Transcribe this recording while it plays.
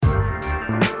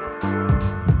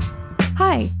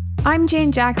I'm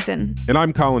Jane Jackson. And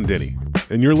I'm Colin Denny.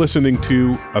 And you're listening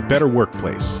to A Better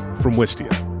Workplace from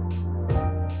Wistia.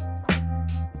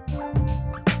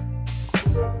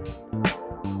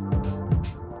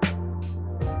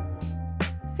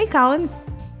 Hey, Colin.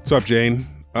 What's up, Jane?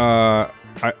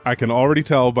 I can already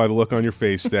tell by the look on your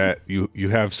face that you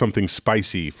have something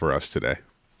spicy for us today.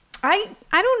 I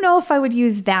don't know if I would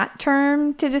use that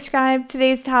term to describe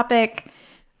today's topic,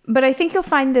 but I think you'll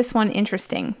find this one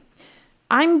interesting.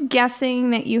 I'm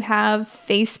guessing that you have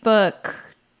Facebook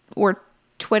or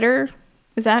Twitter.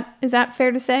 Is that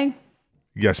fair to say?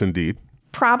 Yes, indeed.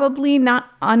 Probably not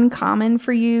uncommon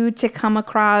for you to come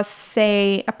across,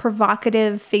 say, a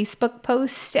provocative Facebook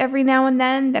post every now and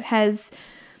then that has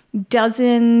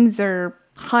dozens or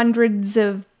hundreds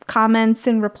of comments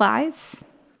and replies.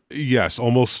 Yes,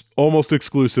 almost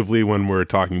exclusively when we're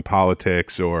talking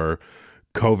politics or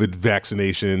COVID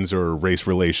vaccinations or race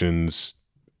relations,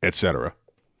 etc.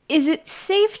 Is it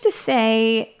safe to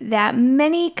say that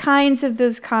many kinds of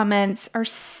those comments are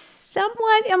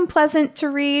somewhat unpleasant to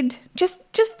read? Just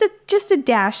a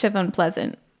dash of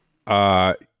unpleasant.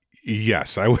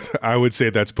 Yes, I would say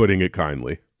that's putting it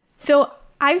kindly. So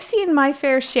I've seen my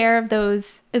fair share of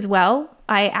those as well.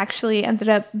 I actually ended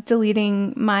up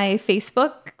deleting my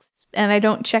Facebook, and I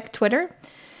don't check Twitter.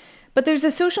 But there's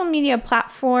a social media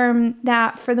platform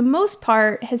that, for the most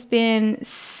part, has been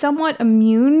somewhat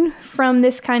immune from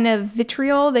this kind of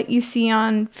vitriol that you see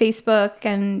on Facebook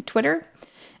and Twitter,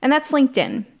 and that's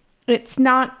LinkedIn. It's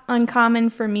not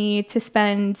uncommon for me to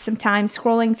spend some time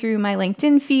scrolling through my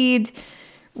LinkedIn feed,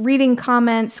 reading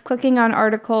comments, clicking on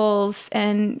articles,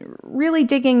 and really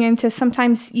digging into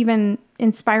sometimes even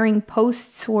inspiring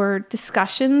posts or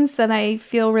discussions that I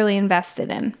feel really invested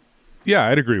in. Yeah,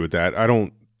 I'd agree with that. I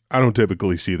don't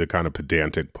typically see the kind of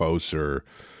pedantic posts or,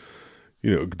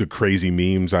 the crazy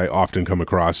memes I often come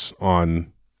across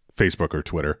on Facebook or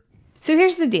Twitter. So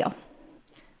here's the deal.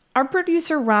 Our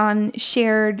producer, Ron,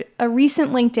 shared a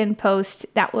recent LinkedIn post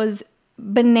that was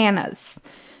bananas.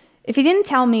 If he didn't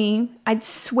tell me, I'd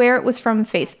swear it was from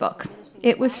Facebook.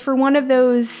 It was for one of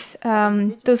those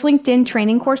LinkedIn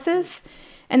training courses.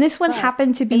 And this one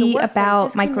happened to be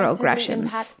about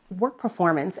microaggressions. Work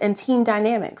performance and team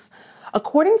dynamics.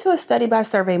 According to a study by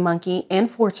SurveyMonkey and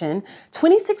Fortune,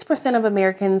 26% of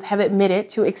Americans have admitted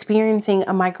to experiencing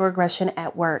a microaggression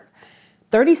at work.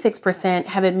 36%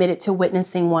 have admitted to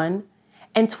witnessing one,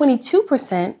 and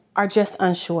 22% are just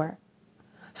unsure.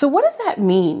 So what does that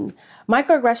mean?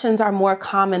 Microaggressions are more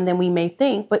common than we may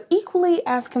think, but equally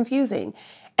as confusing.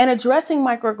 And addressing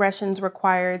microaggressions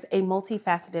requires a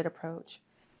multifaceted approach.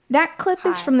 That clip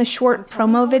is from the short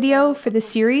promo video for the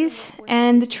series,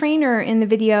 and the trainer in the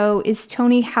video is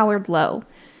Tony Howard Lowe,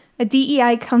 a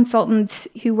DEI consultant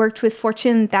who worked with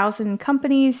Fortune 1000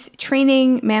 companies,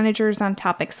 training managers on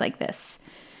topics like this.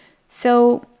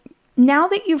 So now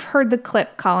that you've heard the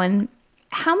clip, Colin,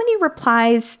 how many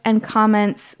replies and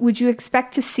comments would you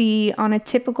expect to see on a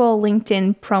typical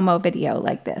LinkedIn promo video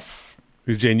like this?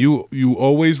 Jane, you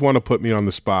always want to put me on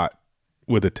the spot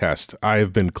with a test. I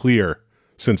have been clear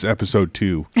since episode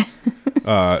 2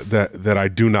 that I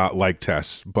do not like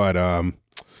tests, but I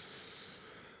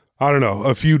don't know.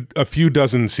 A few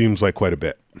dozen seems like quite a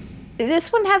bit.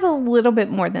 This one has a little bit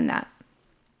more than that.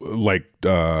 Like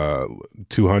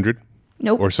 200?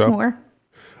 Nope. Or so? More.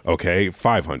 Okay,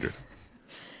 500.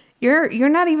 You're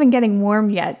not even getting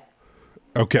warm yet.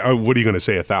 Okay, what are you going to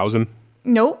say, 1,000?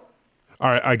 Nope.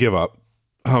 All right, I give up.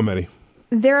 How many?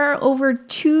 There are over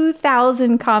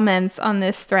 2,000 comments on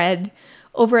this thread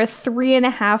over a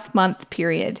 3.5 month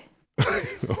period.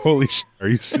 Holy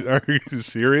shit. Are you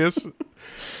serious?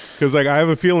 Because I have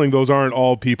a feeling those aren't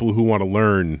all people who want to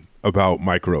learn about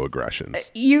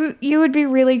microaggressions. You would be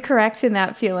really correct in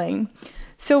that feeling.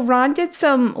 So Ron did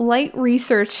some light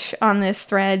research on this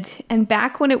thread, and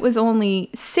back when it was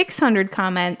only 600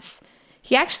 comments,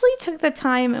 he actually took the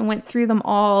time and went through them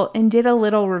all and did a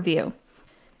little review.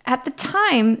 At the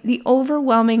time, the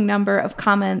overwhelming number of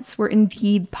comments were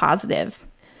indeed positive.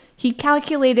 He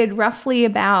calculated roughly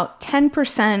about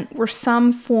 10% were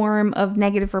some form of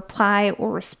negative reply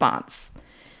or response.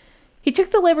 He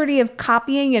took the liberty of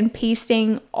copying and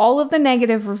pasting all of the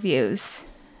negative reviews.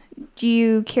 Do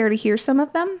you care to hear some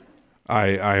of them?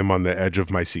 I am on the edge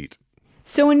of my seat.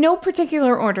 So in no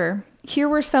particular order, here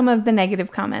were some of the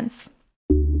negative comments.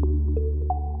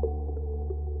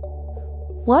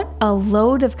 What a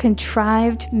load of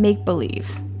contrived make-believe.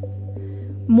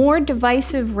 More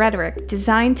divisive rhetoric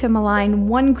designed to malign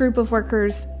one group of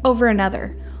workers over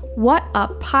another. What a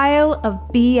pile of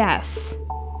BS.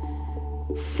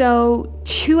 So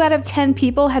 2 out of 10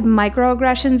 people had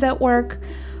microaggressions at work,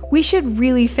 We should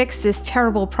really fix this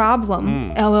terrible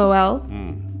problem, LOL.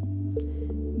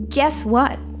 Guess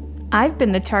what? I've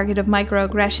been the target of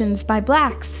microaggressions by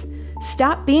blacks.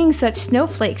 Stop being such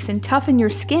snowflakes and toughen your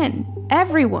skin.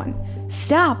 Everyone,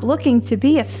 stop looking to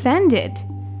be offended.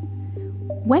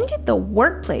 When did the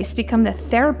workplace become the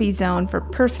therapy zone for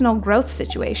personal growth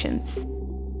situations?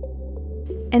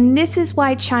 And this is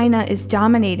why China is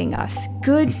dominating us.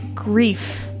 Good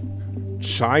grief.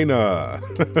 China.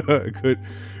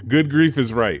 Good grief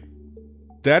is right.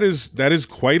 That is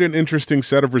quite an interesting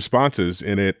set of responses,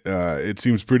 and it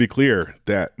seems pretty clear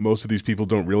that most of these people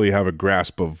don't really have a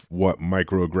grasp of what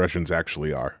microaggressions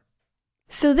actually are.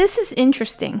 So this is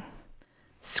interesting.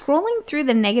 Scrolling through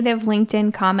the negative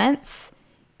LinkedIn comments,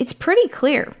 it's pretty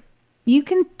clear. You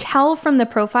can tell from the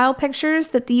profile pictures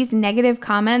that these negative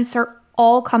comments are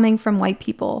all coming from white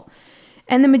people,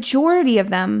 and the majority of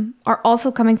them are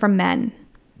also coming from men.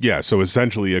 Yeah, so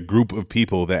essentially a group of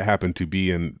people that happen to be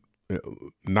in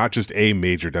not just a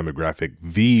major demographic,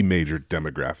 the major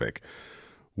demographic,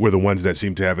 were the ones that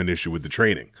seem to have an issue with the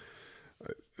training.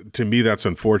 To me, that's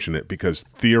unfortunate because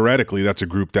theoretically, that's a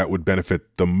group that would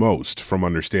benefit the most from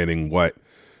understanding what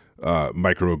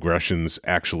microaggressions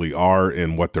actually are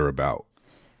and what they're about.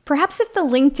 Perhaps if the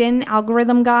LinkedIn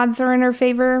algorithm gods are in our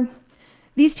favor,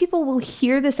 these people will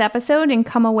hear this episode and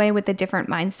come away with a different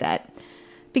mindset.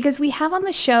 Because we have on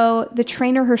the show the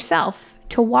trainer herself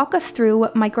to walk us through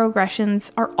what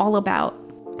microaggressions are all about.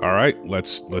 All right,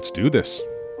 let's do this.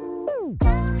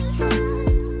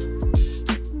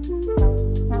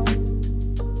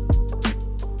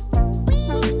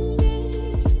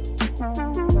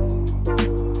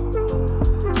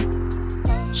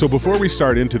 So before we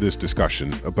start into this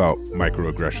discussion about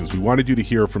microaggressions, we wanted you to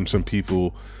hear from some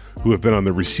people who have been on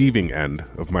the receiving end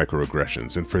of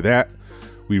microaggressions. And for that,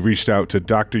 we reached out to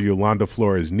Dr. Yolanda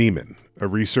Flores-Niemann, a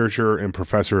researcher and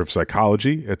professor of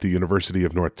psychology at the University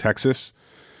of North Texas.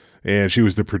 And she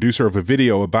was the producer of a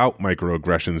video about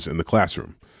microaggressions in the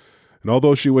classroom. And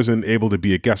although she wasn't able to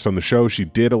be a guest on the show, she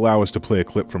did allow us to play a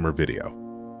clip from her video.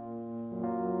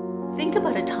 Think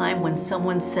about a time when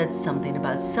someone said something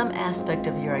about some aspect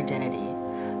of your identity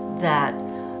that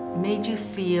made you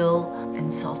feel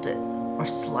insulted or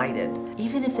slighted.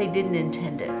 Even if they didn't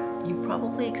intend it, you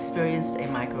probably experienced a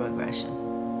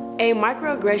microaggression. A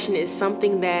microaggression is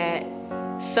something that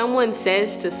someone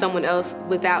says to someone else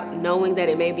without knowing that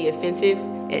it may be offensive.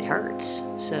 It hurts.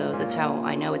 So that's how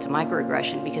I know it's a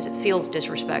microaggression, because it feels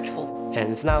disrespectful.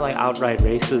 And it's not like outright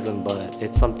racism, but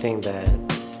it's something that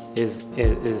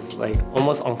is like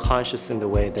almost unconscious in the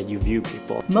way that you view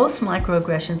people. Most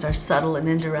microaggressions are subtle and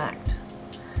indirect,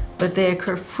 but they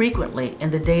occur frequently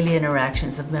in the daily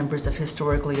interactions of members of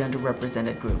historically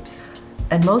underrepresented groups.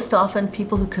 And most often,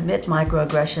 people who commit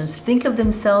microaggressions think of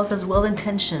themselves as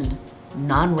well-intentioned,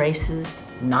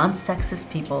 non-racist, non-sexist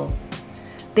people.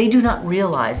 They do not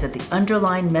realize that the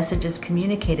underlying messages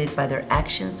communicated by their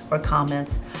actions or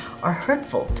comments are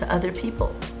hurtful to other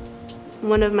people.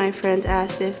 One of my friends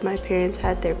asked if my parents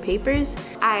had their papers.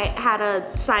 I had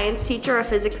a science teacher, a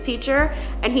physics teacher,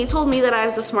 and he told me that I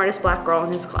was the smartest black girl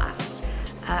in his class.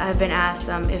 I've been asked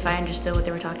if I understood what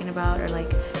they were talking about, or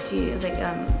do you need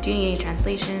any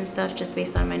translation and stuff just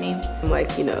based on my name?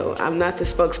 I'm not the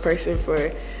spokesperson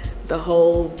for the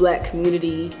whole black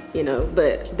community,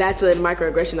 but that's a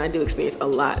microaggression I do experience a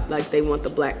lot. Like, they want the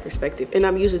black perspective, and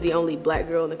I'm usually the only black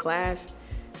girl in the class.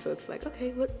 So it's like,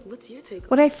 okay, what's your take?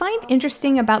 What I find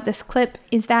interesting about this clip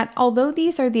is that although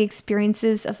these are the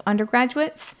experiences of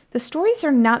undergraduates, the stories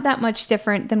are not that much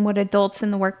different than what adults in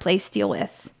the workplace deal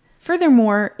with.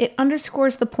 Furthermore, it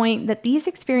underscores the point that these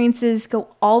experiences go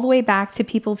all the way back to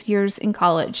people's years in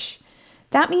college.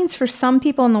 That means for some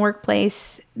people in the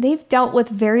workplace, they've dealt with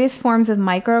various forms of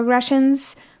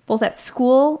microaggressions, both at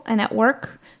school and at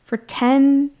work, for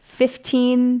 10,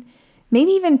 15,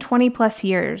 maybe even 20 plus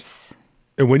years.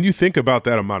 And when you think about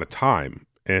that amount of time,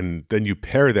 and then you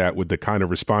pair that with the kind of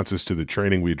responses to the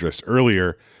training we addressed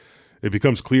earlier, it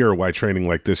becomes clear why training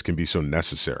like this can be so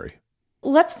necessary.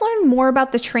 Let's learn more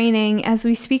about the training as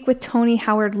we speak with Tony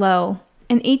Howard-Lowe,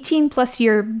 an 18-plus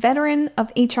year veteran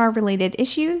of HR-related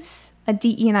issues, a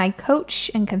DE&I coach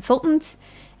and consultant,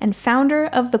 and founder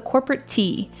of The Corporate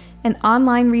Tea, an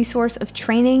online resource of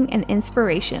training and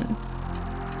inspiration.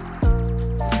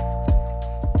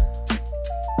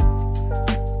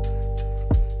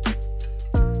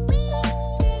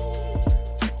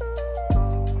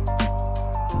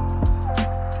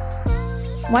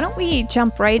 Why don't we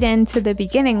jump right into the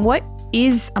beginning? What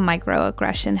is a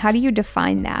microaggression? How do you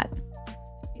define that?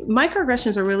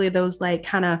 Microaggressions are really those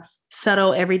kind of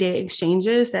subtle everyday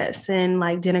exchanges that send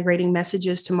like denigrating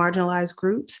messages to marginalized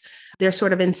groups. They're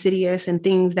sort of insidious and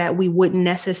things that we wouldn't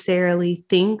necessarily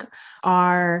think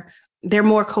they're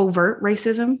more covert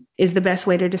racism is the best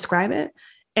way to describe it.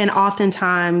 And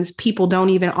oftentimes people don't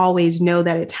even always know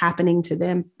that it's happening to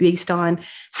them based on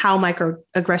how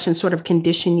microaggressions sort of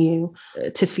condition you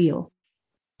to feel.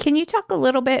 Can you talk a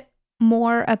little bit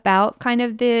more about kind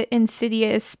of the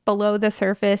insidious below the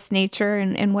surface nature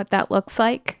and what that looks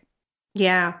like?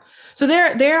 Yeah. So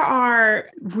there are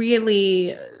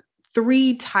really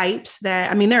three types there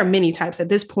are many types at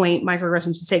this point.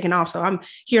 Microaggressions is taken off. So I'm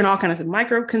hearing all kinds of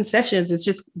micro concessions. It's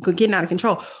just getting out of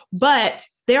control. But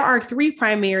there are three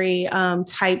primary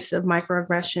types of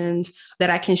microaggressions that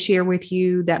I can share with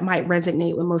you that might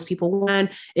resonate with most people. One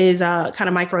is kind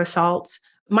of micro assaults.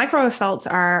 Micro assaults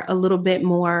are a little bit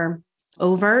more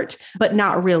overt, but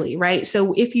not really, right?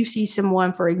 So if you see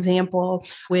someone, for example,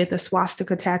 with a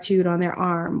swastika tattooed on their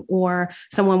arm, or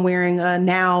someone wearing a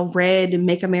now red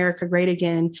Make America Great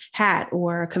Again hat,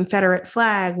 or a Confederate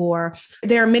flag, or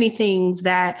there are many things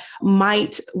that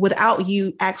might, without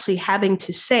you actually having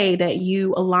to say that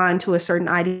you align to a certain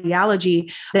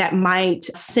ideology, that might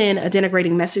send a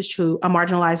denigrating message to a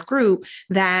marginalized group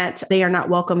that they are not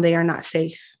welcome, they are not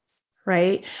safe.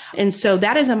 Right. And so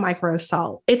that is a micro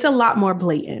assault. It's a lot more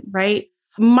blatant, right?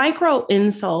 Micro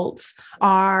insults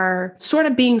are sort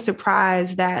of being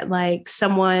surprised that like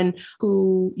someone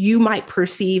who you might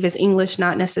perceive as English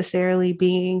not necessarily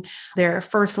being their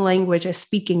first language as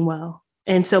speaking well.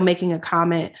 And so making a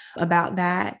comment about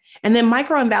that. And then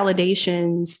micro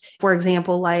invalidations, for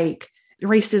example, like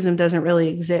racism doesn't really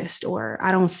exist, or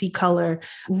I don't see color,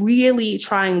 really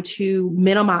trying to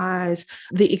minimize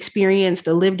the experience,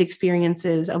 the lived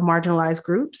experiences of marginalized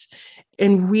groups,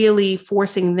 and really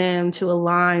forcing them to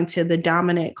align to the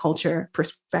dominant culture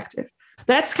perspective.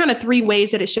 That's kind of three ways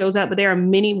that it shows up, but there are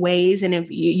many ways. And if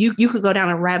you could go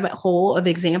down a rabbit hole of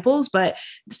examples, but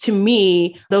to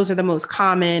me, those are the most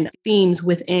common themes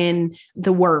within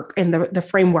the work and the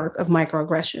framework of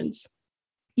microaggressions.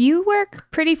 You work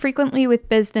pretty frequently with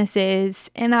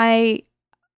businesses, and I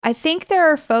think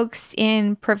there are folks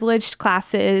in privileged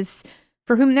classes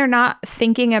for whom they're not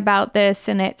thinking about this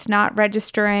and it's not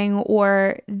registering,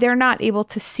 or they're not able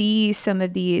to see some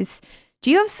of these.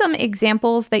 Do you have some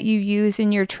examples that you use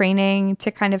in your training to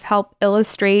kind of help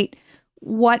illustrate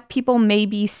what people may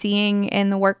be seeing in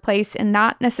the workplace and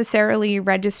not necessarily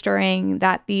registering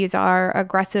that these are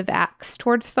aggressive acts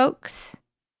towards folks?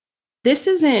 This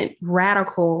isn't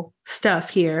radical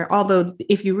stuff here, although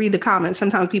if you read the comments,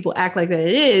 sometimes people act like that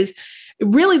it is.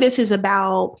 Really, this is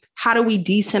about how do we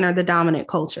decenter the dominant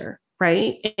culture,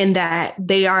 right? And that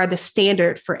they are the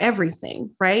standard for everything,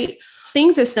 right?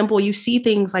 Things as simple, you see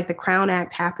things like the Crown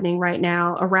Act happening right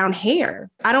now around hair.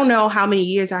 I don't know how many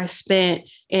years I spent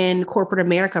in corporate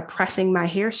America pressing my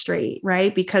hair straight,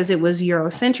 right? Because it was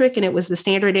Eurocentric and it was the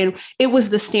standard, and it was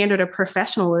the standard of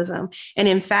professionalism. And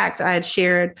in fact, I had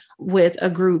shared with a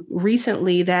group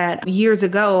recently that years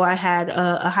ago, I had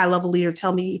a high level leader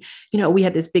tell me, we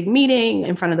had this big meeting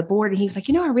in front of the board, and he was like,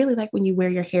 I really like when you wear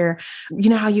your hair,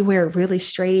 how you wear it really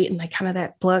straight and like kind of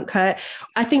that blunt cut.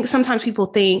 I think sometimes people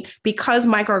think because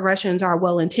microaggressions are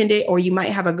well-intended, or you might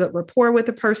have a good rapport with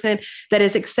the person, that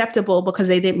is acceptable because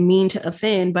they didn't mean to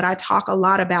offend. But I talk a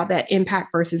lot about that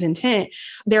impact versus intent.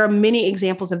 There are many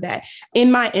examples of that.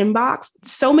 In my inbox,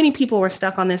 so many people were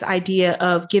stuck on this idea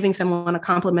of giving someone a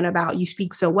compliment about you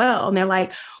speak so well. And they're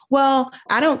like, well,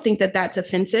 I don't think that that's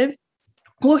offensive.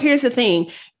 Well, here's the thing.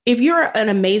 If you're an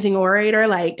amazing orator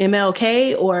like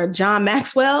MLK or John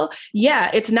Maxwell,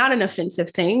 yeah, it's not an offensive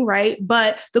thing, right?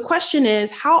 But the question is,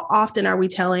 how often are we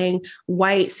telling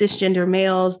white cisgender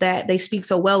males that they speak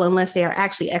so well unless they are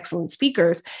actually excellent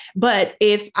speakers? But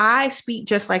if I speak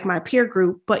just like my peer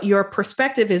group, but your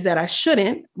perspective is that I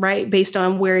shouldn't, right? Based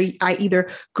on where I either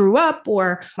grew up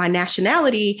or my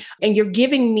nationality, and you're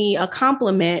giving me a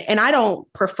compliment, and I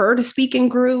don't prefer to speak in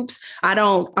groups.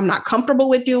 I'm not comfortable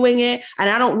with doing it. And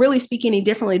I don't really speak any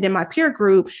differently than my peer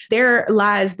group. There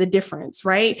lies the difference,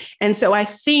 right? And so I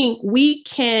think we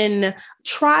can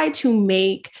try to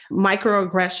make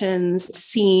microaggressions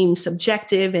seem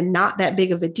subjective and not that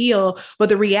big of a deal. But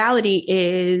the reality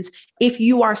is, if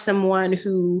you are someone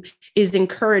who is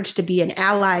encouraged to be an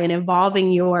ally and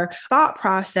involving your thought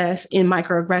process in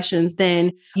microaggressions,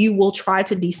 then you will try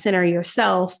to decenter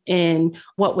yourself in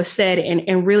what was said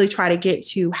and really try to get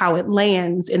to how it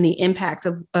lands in the impact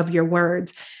of your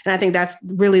words. And I think that's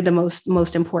really the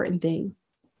most important thing.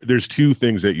 There's two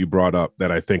things that you brought up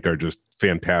that I think are just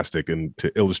fantastic, and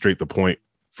to illustrate the point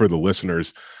for the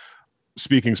listeners,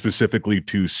 speaking specifically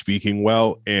to speaking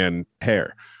well and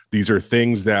hair. These are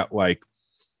things that, like,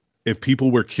 if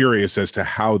people were curious as to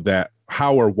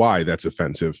how or why that's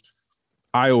offensive,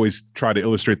 I always try to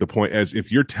illustrate the point as,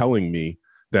 if you're telling me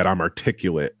that I'm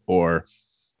articulate or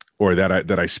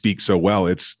that I speak so well,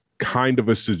 it's kind of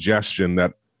a suggestion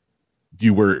that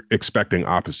you were expecting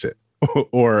opposite.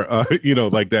 Or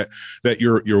like that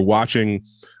you're watching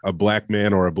a Black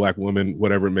man or a Black woman,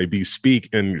 whatever it may be, speak,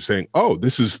 and you're saying, oh,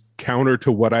 this is counter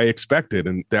to what I expected.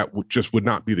 And that just would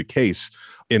not be the case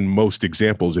in most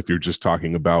examples if you're just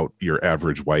talking about your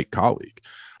average white colleague.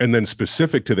 And then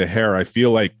specific to the hair, I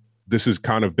feel like this has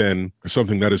kind of been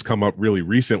something that has come up really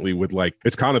recently with, like,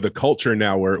 it's kind of the culture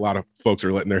now where a lot of folks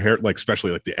are letting their hair, like,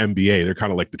 especially like the NBA, they're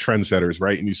kind of like the trendsetters,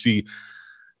 right? And you see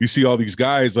all these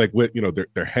guys, like, with,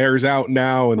 their hair's out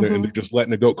now, and they're just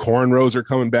letting it go. Cornrows are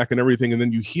coming back and everything. And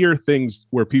then you hear things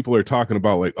where people are talking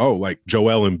about, like, oh, like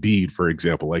Joel Embiid, for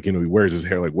example, like, he wears his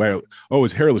hair like, well, oh,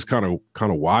 his hair looks kind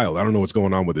of wild. I don't know what's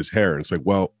going on with his hair. And it's like,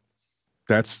 well,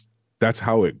 that's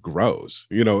how it grows.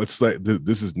 It's like,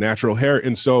 this is natural hair.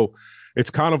 And so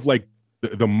it's kind of like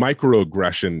the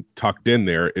microaggression tucked in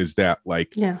there is that,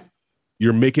 like,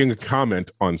 you're making a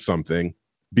comment on something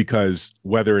because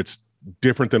whether it's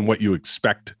different than what you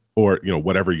expect, or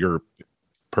whatever your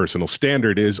personal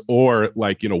standard is, or,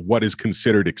 like, what is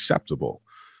considered acceptable,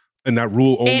 and that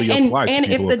rule only applies to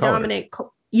people of color.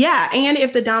 And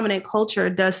if the dominant culture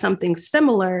does something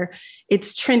similar,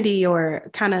 it's trendy or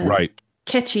kind of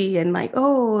catchy and like,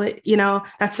 oh,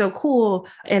 that's so cool.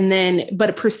 And then,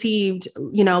 but perceived,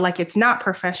 like it's not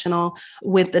professional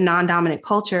with the non-dominant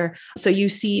culture. So you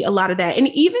see a lot of that. And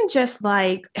even just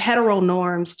like hetero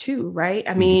norms too, right?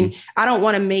 I mean, I don't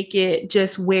want to make it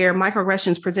just where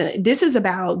microaggressions present. This is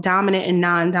about dominant and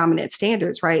non-dominant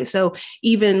standards, right? So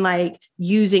even like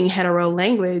using hetero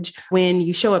language when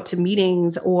you show up to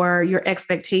meetings, or your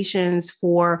expectations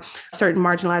for certain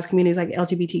marginalized communities like the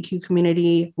LGBTQ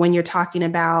community, when you're talking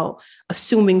about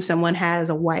assuming someone has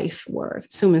a wife, or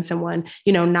assuming someone,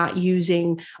 not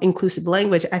using inclusive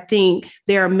language. I think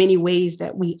there are many ways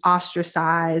that we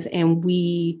ostracize and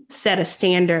we set a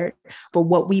standard for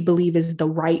what we believe is the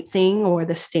right thing or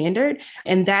the standard.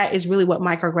 And that is really what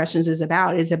microaggressions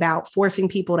is about forcing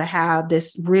people to have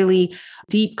this really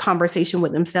deep conversation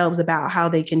with themselves about how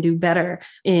they can do better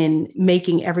in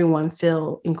making everyone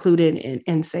feel included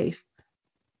and safe.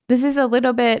 This is a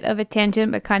little bit of a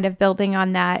tangent, but kind of building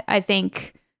on that. I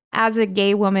think as a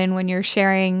gay woman, when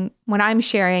I'm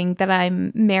sharing that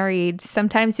I'm married,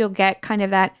 sometimes you'll get kind of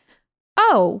that,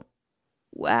 oh,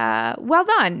 well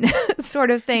done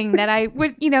sort of thing that I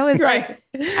would, is like,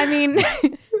 I mean,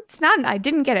 it's not, I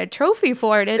didn't get a trophy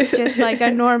for it. It's just like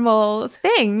a normal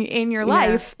thing in your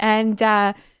life. And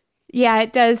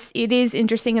it is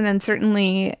interesting. And then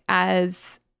certainly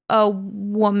as a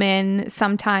woman,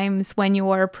 sometimes when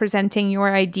you're presenting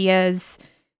your ideas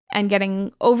and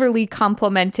getting overly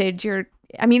complimented,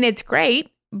 it's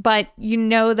great, but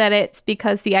that it's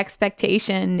because the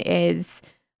expectation is,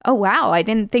 oh wow, I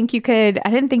didn't think you could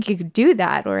do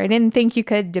that, or I didn't think you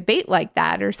could debate like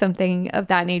that, or something of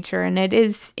that nature. And it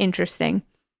is interesting.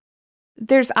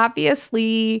 There's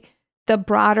obviously the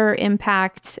broader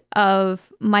impact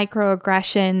of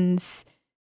microaggressions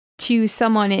to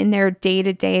someone in their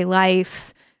day-to-day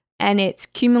life, and it's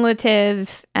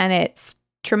cumulative and it's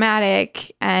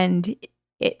traumatic and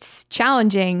it's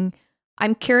challenging.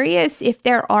 I'm curious if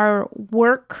there are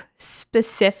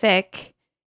work-specific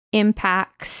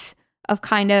impacts of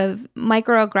kind of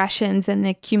microaggressions and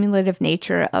the cumulative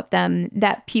nature of them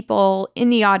that people in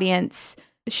the audience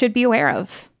should be aware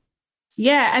of.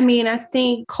 Yeah, I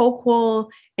think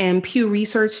Coquel and Pew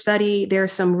Research study,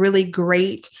 there's some really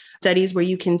great studies where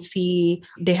you can see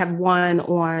they have one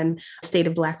on the state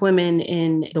of Black women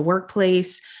in the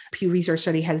workplace. Pew Research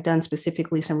study has done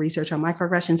specifically some research on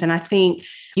microaggressions. And I think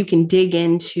you can dig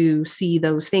in to see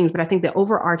those things. But I think the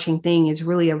overarching thing is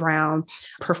really around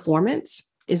performance.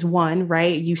 Is one,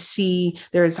 right? You see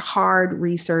there's hard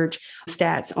research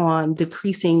stats on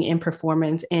decreasing in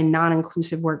performance in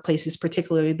non-inclusive workplaces,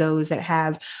 particularly those that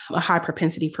have a high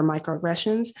propensity for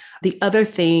microaggressions. The other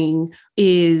thing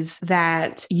is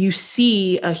that you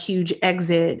see a huge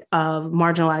exit of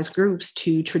marginalized groups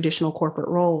to traditional corporate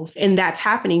roles. And that's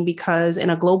happening because in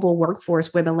a global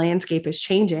workforce where the landscape is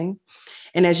changing,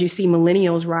 and as you see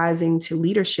millennials rising to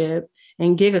leadership,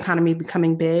 and gig economy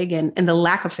becoming big, and the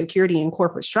lack of security in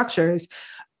corporate structures,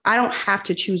 I don't have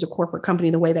to choose a corporate company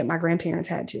the way that my grandparents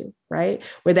had to, right?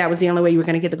 Where that was the only way you were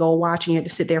going to get the gold watch and you had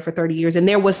to sit there for 30 years. And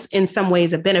there was, in some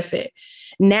ways, a benefit.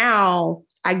 Now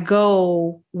I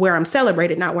go where I'm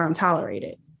celebrated, not where I'm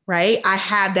tolerated. right? I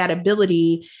have that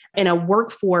ability in a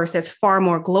workforce that's far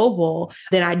more global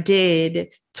than I did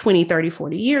 20, 30,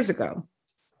 40 years ago.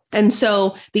 And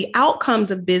so the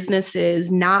outcomes of businesses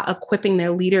not equipping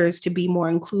their leaders to be more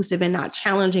inclusive and not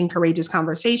challenging courageous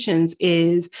conversations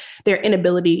is their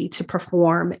inability to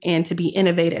perform and to be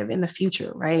innovative in the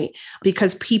future, right?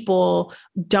 Because people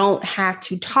don't have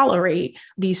to tolerate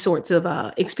these sorts of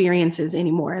experiences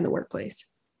anymore in the workplace.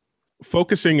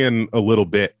 Focusing in a little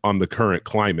bit on the current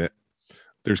climate,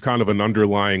 there's kind of an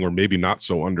underlying or maybe not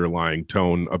so underlying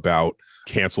tone about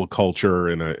cancel culture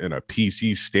in a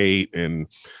PC state and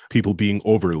people being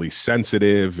overly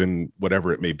sensitive and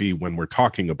whatever it may be when we're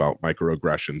talking about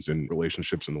microaggressions in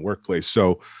relationships in the workplace.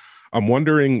 So I'm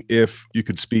wondering if you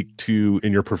could speak to,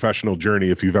 in your professional journey,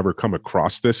 if you've ever come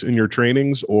across this in your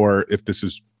trainings, or if this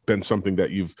has been something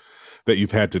that you've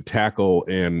had to tackle,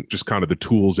 and just kind of the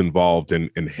tools involved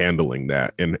in handling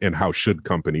that, and how should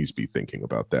companies be thinking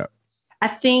about that? I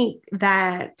think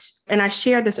that, and I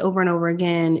share this over and over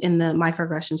again in the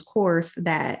microaggressions course,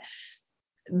 that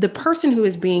the person who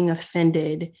is being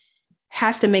offended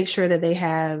has to make sure that they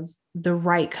have the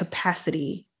right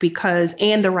capacity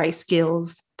and the right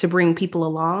skills to bring people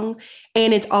along.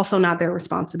 And it's also not their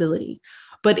responsibility.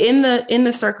 But in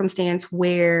the circumstance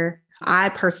where I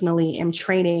personally am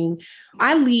training,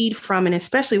 I lead from, and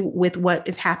especially with what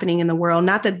is happening in the world,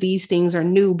 not that these things are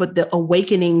new, but the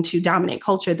awakening to dominant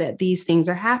culture that these things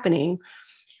are happening.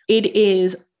 It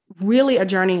is really a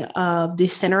journey of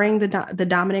decentering the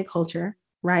dominant culture,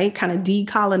 right? Kind of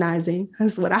decolonizing,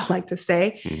 is what I like to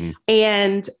say,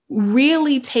 and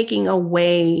really taking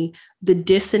away the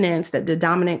dissonance that the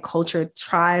dominant culture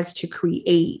tries to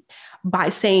create by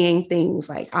saying things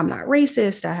like, I'm not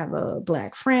racist, I have a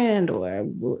Black friend, or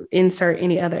insert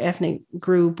any other ethnic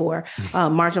group or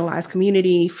marginalized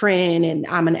community friend, and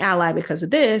I'm an ally because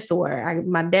of this, or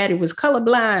my daddy was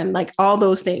colorblind, like all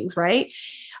those things, right?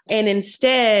 And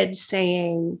instead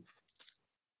saying,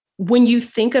 when you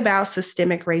think about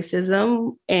systemic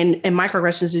racism, and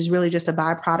microaggressions is really just a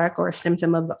byproduct or a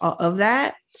symptom of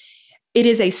that, it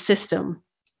is a system.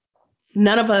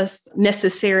 None of us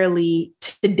necessarily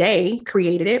today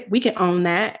created it. We can own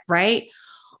that, right?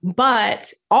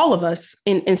 But all of us,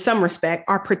 in some respect,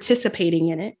 are participating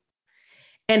in it.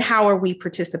 And how are we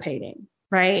participating,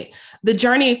 right? The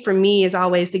journey for me is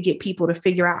always to get people to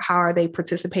figure out how are they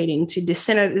participating, to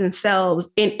decenter themselves.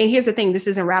 And here's the thing, this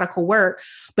isn't radical work,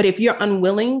 but if you're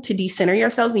unwilling to decenter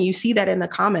yourselves, and you see that in the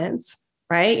comments,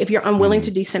 right? If you're unwilling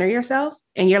to decenter yourself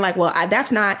and you're like, well,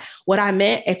 that's not what I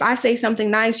meant. If I say something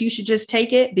nice, you should just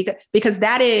take it, because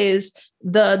that is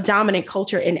the dominant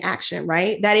culture in action,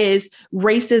 right? That is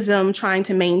racism trying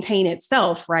to maintain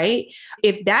itself, right?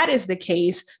 If that is the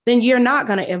case, then you're not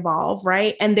going to evolve,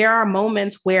 right? And there are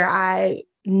moments where I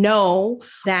know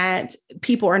that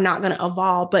people are not going to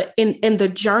evolve, but in the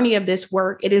journey of this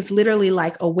work, it is literally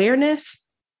like awareness,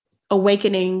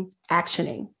 awakening,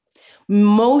 actioning.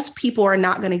 Most people are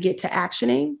not going to get to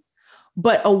actioning,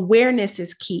 but awareness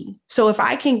is key. So if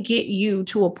I can get you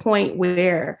to a point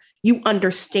where you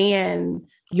understand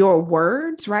your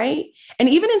words, right? And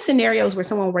even in scenarios where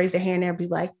someone raised their hand and be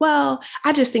like, well,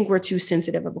 I just think we're too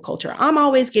sensitive of a culture. I'm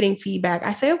always getting feedback.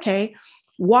 I say, okay,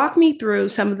 walk me through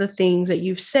some of the things that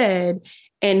you've said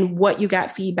and what you got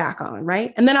feedback on,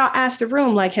 right? And then I'll ask the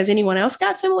room, like, has anyone else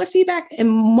got similar feedback? And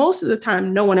most of the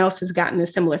time, no one else has gotten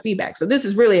this similar feedback. So this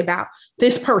is really about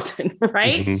this person,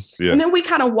 right? Yeah. And then we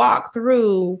kind of walk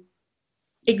through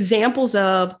examples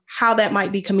of how that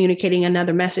might be communicating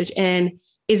another message. And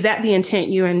is that the intent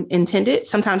you intended?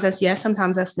 Sometimes that's yes,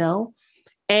 sometimes that's no.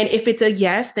 And if it's a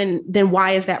yes, then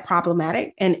why is that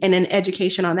problematic? And an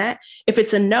education on that. If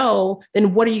it's a no,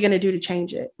 then what are you going to do to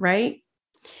change it, right?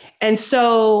 And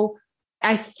so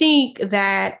I think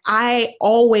that I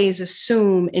always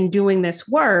assume in doing this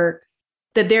work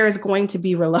that there is going to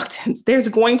be reluctance. There's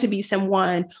going to be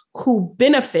someone who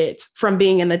benefits from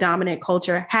being in the dominant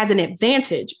culture, has an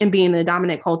advantage in being in the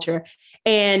dominant culture,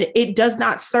 and it does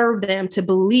not serve them to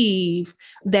believe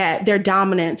that their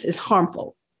dominance is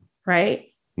harmful, right?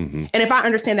 Mm-hmm. And if I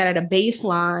understand that at a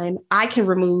baseline, I can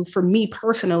remove, for me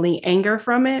personally, anger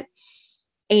from it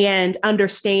and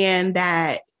understand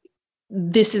that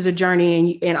this is a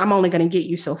journey and I'm only going to get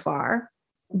you so far.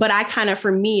 But I kind of,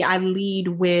 for me, I lead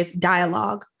with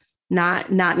dialogue, not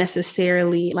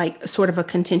necessarily like sort of a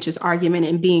contentious argument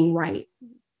and being right.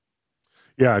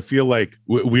 Yeah, I feel like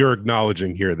we are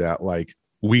acknowledging here that like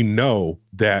we know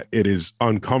that it is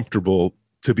uncomfortable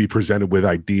to be presented with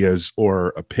ideas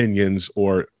or opinions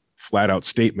or flat out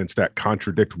statements that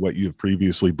contradict what you've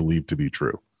previously believed to be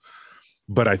true.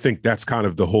 But I think that's kind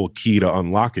of the whole key to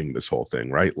unlocking this whole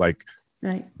thing, right? Like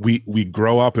Right. We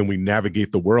grow up and we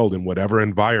navigate the world in whatever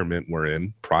environment we're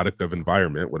in, product of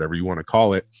environment, whatever you want to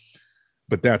call it.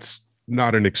 But that's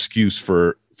not an excuse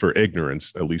for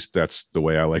ignorance. At least that's the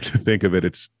way I like to think of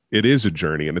it. It is a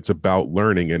journey, and it's about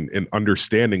learning and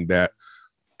understanding that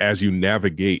as you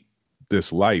navigate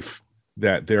this life,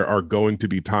 that there are going to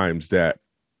be times that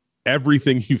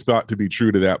everything you thought to be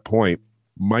true to that point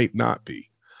might not be.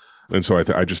 And so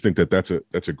I just think that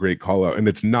that's a great call out. And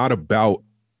it's not about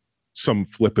some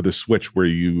flip of the switch where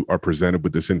you are presented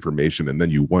with this information and then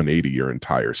you 180 your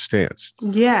entire stance.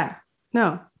 Yeah,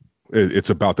 no. It's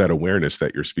about that awareness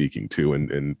that you're speaking to,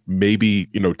 and maybe,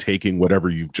 taking whatever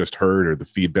you've just heard or the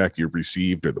feedback you've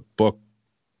received or the book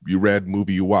you read,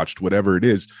 movie you watched, whatever it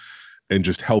is, and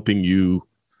just helping you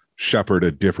shepherd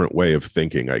a different way of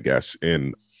thinking, I guess.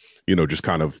 And, just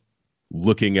kind of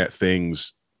looking at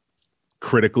things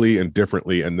critically and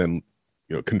differently, and then,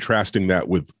 contrasting that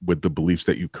with the beliefs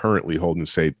that you currently hold and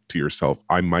say to yourself,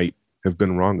 I might have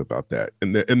been wrong about that.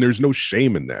 And there's no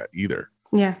shame in that either.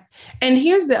 Yeah. And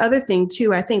here's the other thing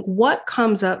too. I think what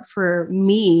comes up for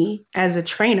me as a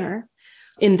trainer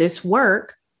in this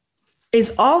work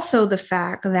is also the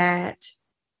fact that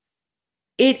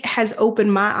it has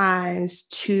opened my eyes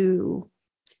to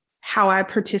how I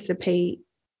participate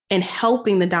in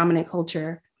helping the dominant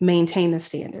culture maintain the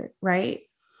standard, right?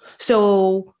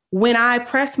 So when I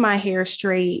press my hair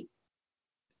straight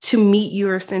to meet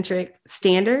Eurocentric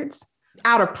standards,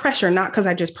 out of pressure, not because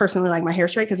I just personally like my hair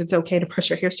straight, because it's okay to press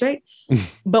your hair straight.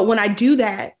 But when I do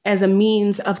that as a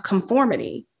means of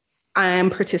conformity, I am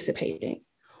participating.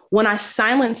 When I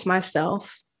silence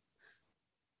myself,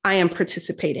 I am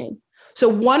participating. So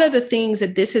one of the things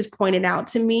that this has pointed out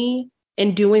to me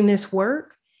in doing this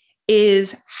work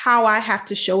is how I have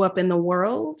to show up in the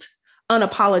world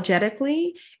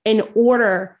unapologetically in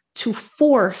order to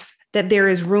force that there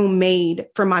is room made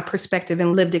for my perspective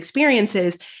and lived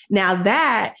experiences. Now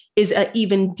that is an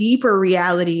even deeper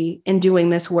reality in doing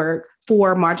this work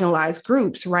for marginalized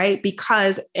groups, right?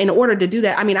 Because in order to do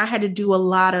that, I had to do a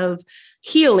lot of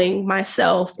healing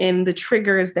myself in the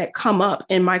triggers that come up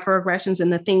in microaggressions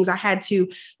and the things I had to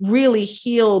really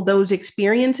heal those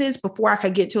experiences before I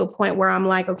could get to a point where I'm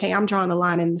like, okay, I'm drawing the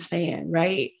line in the sand,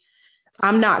 right?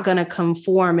 I'm not going to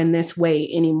conform in this way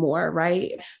anymore,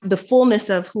 right? The fullness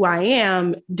of who I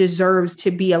am deserves to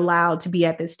be allowed to be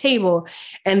at this table.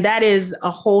 And that is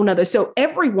a whole nother. So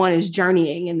everyone is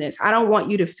journeying in this. I don't want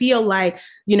you to feel like,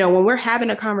 when we're having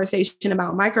a conversation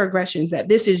about microaggressions, that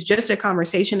this is just a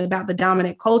conversation about the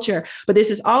dominant culture, but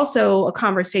this is also a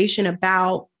conversation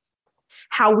about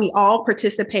how we all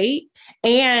participate.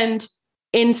 And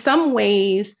in some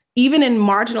ways, even in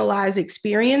marginalized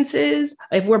experiences,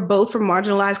 if we're both from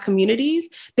marginalized communities,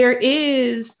 there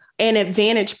is an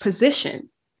advantage position,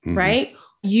 right?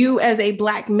 You as a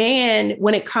Black man,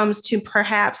 when it comes to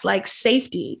perhaps like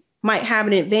safety, might have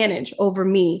an advantage over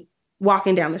me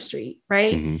walking down the street,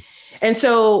 right? And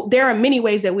so there are many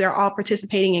ways that we are all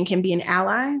participating and can be an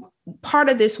ally. Part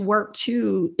of this work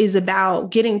too is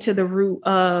about getting to the root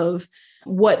of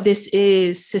what this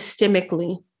is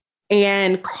systemically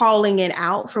and calling it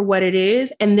out for what it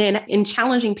is, and then in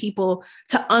challenging people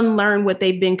to unlearn what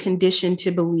they've been conditioned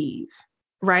to believe,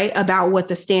 right, about what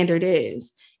the standard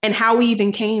is and how we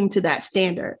even came to that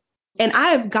standard. And I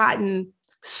have gotten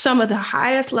some of the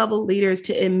highest level leaders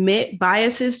to admit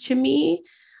biases to me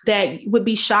that would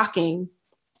be shocking.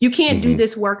 You can't do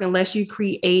this work unless you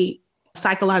create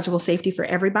psychological safety for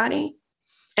everybody.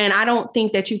 And I don't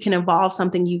think that you can evolve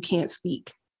something you can't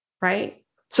speak, right?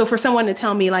 So for someone to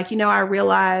tell me like, I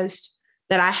realized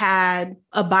that I had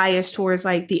a bias towards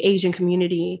like the Asian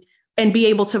community, and be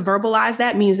able to verbalize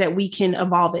that means that we can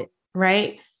evolve it,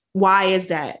 right? Why is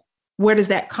that? Where does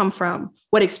that come from?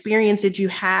 What experience did you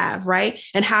have, right?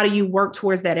 And how do you work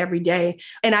towards that every day?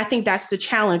 And I think that's the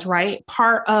challenge, right?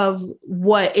 Part of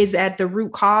what is at the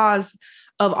root cause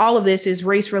of all of this is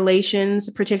race relations,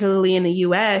 particularly in the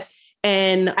US.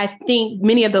 And I think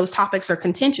many of those topics are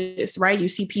contentious, right? You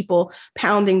see people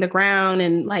pounding the ground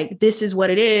and like, this is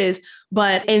what it is.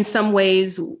 But in some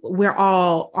ways, we're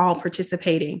all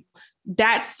participating.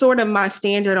 That's sort of my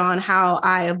standard on how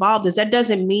I evolved. Is that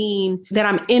doesn't mean that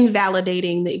I'm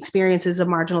invalidating the experiences of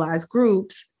marginalized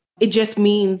groups. It just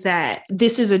means that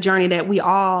this is a journey that we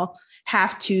all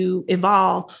have to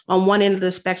evolve. On one end of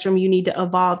the spectrum, you need to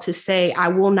evolve to say, I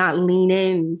will not lean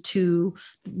into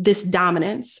this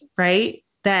dominance, right?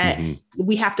 That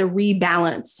we have to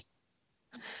rebalance.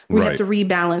 We have to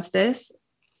rebalance this,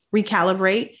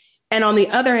 recalibrate. And on the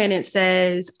other end, it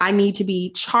says, I need to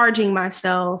be charging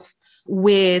myself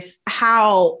with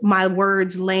how my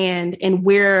words land and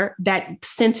where that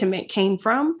sentiment came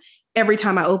from every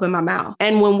time I open my mouth.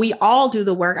 And when we all do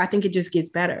the work, I think it just gets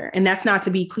better. And that's not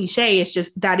to be cliche. It's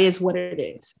just, that is what it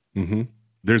is. Mm-hmm.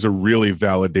 There's a really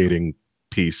validating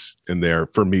piece in there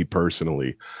for me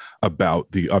personally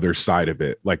about the other side of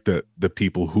it, like the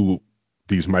people who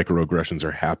these microaggressions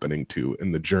are happening to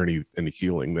and the journey and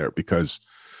healing there, because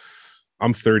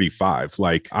I'm 35.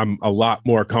 Like, I'm a lot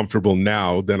more comfortable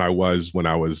now than I was when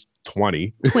I was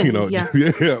 20, you know,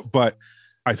 yeah. But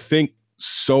I think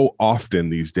so often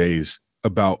these days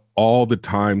about all the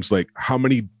times, like how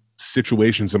many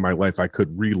situations in my life I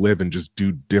could relive and just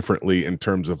do differently in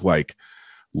terms of like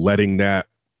letting that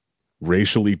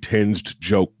racially tinged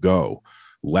joke go,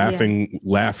 laughing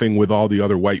with all the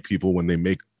other white people when they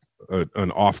make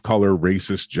an off-color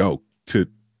racist joke to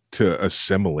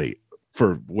assimilate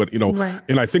for what, you know, right.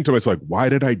 And I think to myself, like, why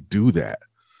did I do that?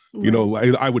 Right. You know,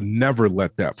 I would never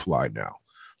let that fly now.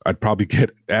 I'd probably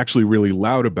get actually really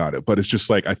loud about it, but it's just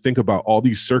like, I think about all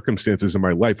these circumstances in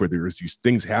my life where there was these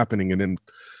things happening, and then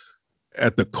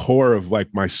at the core of like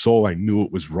my soul, I knew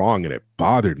it was wrong, and it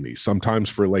bothered me sometimes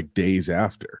for like days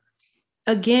after.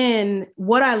 Again,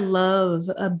 what I love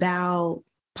about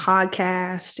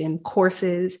podcasts and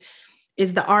courses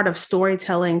is the art of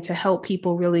storytelling to help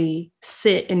people really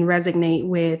sit and resonate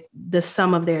with the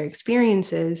sum of their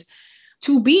experiences.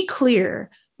 To be clear,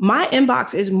 my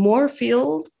inbox is more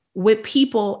filled with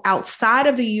people outside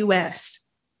of the US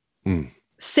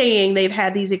saying they've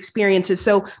had these experiences.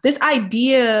 So this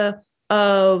idea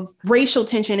of racial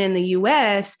tension in the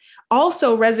US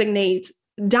also resonates.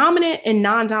 Dominant and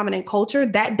non-dominant culture,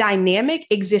 that dynamic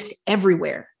exists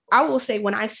everywhere. I will say,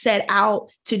 when I set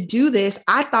out to do this,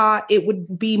 I thought it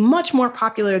would be much more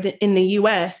popular than in the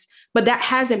US, but that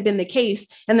hasn't been the case.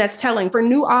 And that's telling. For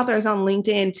new authors on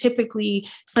LinkedIn, typically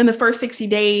in the first 60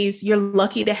 days, you're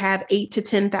lucky to have 8,000 to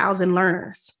 10,000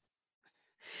 learners.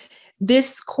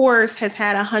 This course has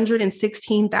had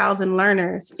 116,000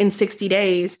 learners in 60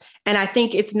 days. And I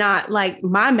think it's not like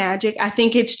my magic. I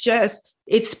think it's just,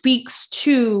 it speaks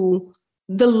to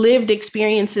the lived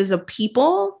experiences of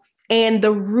people and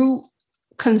the root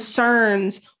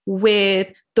concerns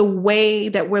with the way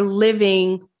that we're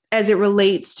living as it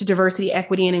relates to diversity,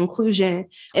 equity, and inclusion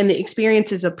and the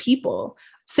experiences of people.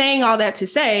 Saying all that to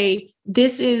say,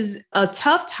 this is a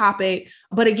tough topic.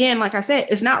 But again, like I said,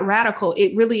 it's not radical.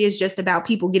 It really is just about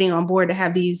people getting on board to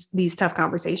have these tough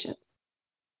conversations.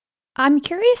 I'm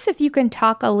curious if you can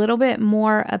talk a little bit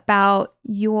more about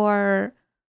your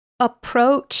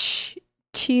approach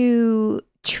to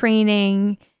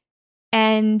training,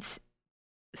 and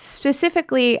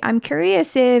specifically, I'm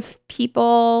curious if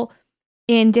people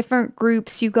in different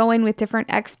groups, you go in with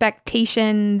different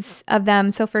expectations of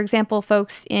them. So for example,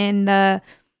 folks in the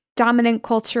dominant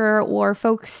culture or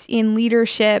folks in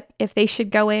leadership, if they should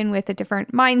go in with a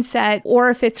different mindset, or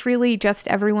if it's really just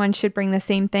everyone should bring the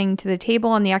same thing to the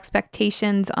table and the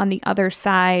expectations on the other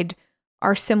side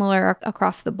are similar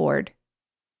across the board.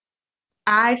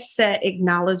 I set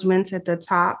acknowledgements at the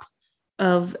top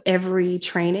of every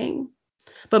training,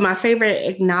 but my favorite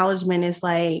acknowledgement is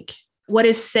like, what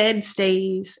is said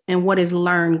stays and what is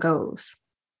learned goes.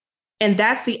 And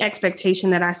that's the expectation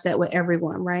that I set with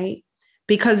everyone, right?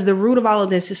 Because the root of all of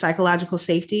this is psychological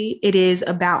safety. It is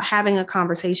about having a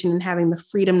conversation and having the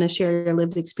freedom to share your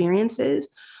lived experiences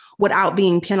without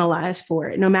being penalized for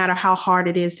it, no matter how hard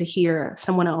it is to hear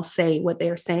someone else say what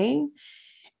they're saying.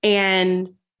 And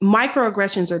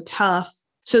microaggressions are tough.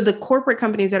 So the corporate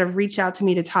companies that have reached out to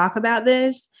me to talk about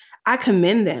this, I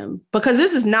commend them, because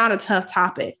this is not a tough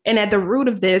topic. And at the root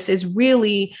of this is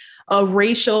really a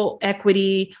racial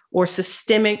equity or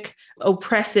systemic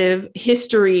oppressive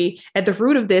history at the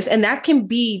root of this. And that can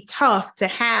be tough to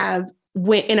have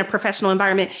when in a professional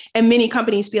environment. And many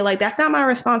companies feel like that's not my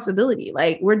responsibility.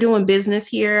 Like, we're doing business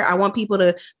here. I want people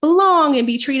to belong and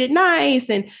be treated nice.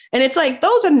 And it's like,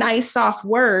 those are nice, soft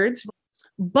words.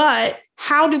 But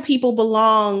how do people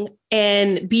belong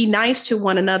and be nice to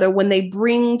one another when they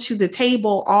bring to the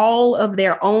table all of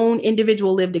their own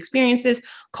individual lived experiences,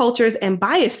 cultures, and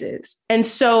biases? And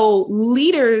so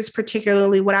leaders,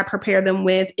 particularly, what I prepare them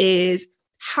with is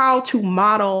how to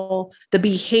model the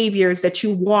behaviors that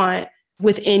you want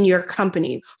within your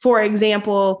company. For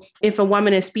example, if a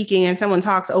woman is speaking and someone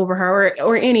talks over her,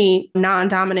 or any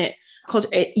non-dominant culture,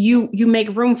 you make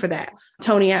room for that.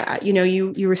 Tony,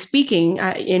 you were speaking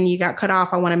and you got cut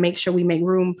off. I want to make sure we make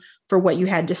room for what you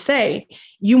had to say.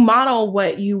 You model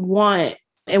what you want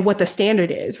and what the standard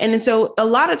is. And so a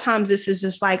lot of times this is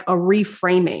just like a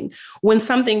reframing. When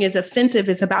something is offensive,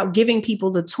 it's about giving people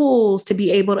the tools to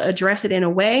be able to address it in a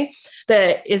way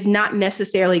that is not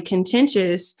necessarily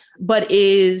contentious, but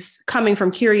is coming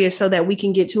from curious so that we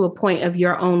can get to a point of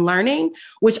your own learning,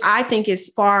 which I think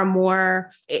is far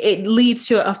more, it leads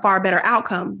to a far better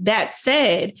outcome. That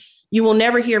said, you will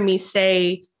never hear me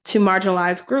say to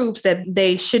marginalized groups that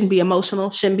they shouldn't be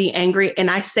emotional, shouldn't be angry. And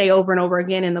I say over and over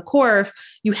again in the course,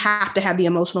 you have to have the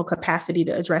emotional capacity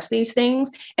to address these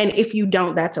things. And if you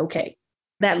don't, that's okay.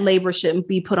 That labor shouldn't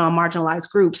be put on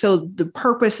marginalized groups. So the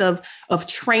purpose of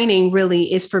training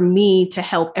really is for me to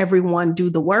help everyone do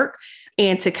the work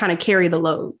and to kind of carry the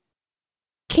load.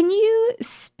 Can you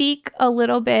speak a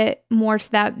little bit more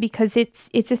to that? Because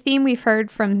it's a theme we've heard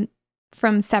from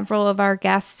several of our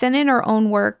guests and in our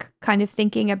own work, kind of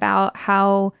thinking about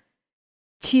how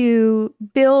to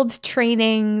build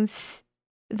trainings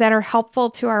that are helpful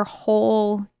to our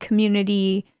whole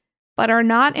community, but are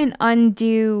not an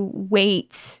undue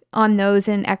weight on those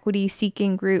in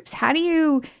equity-seeking groups. How do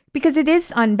you, because it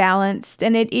is unbalanced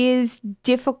and it is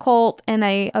difficult and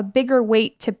a bigger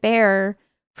weight to bear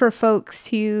for folks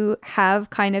who have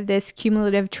kind of this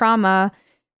cumulative trauma,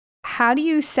 how do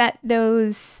you set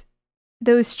those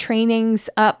trainings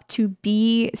up to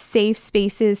be safe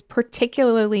spaces,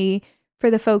 particularly for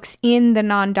the folks in the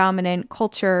non-dominant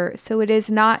culture, so it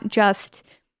is not just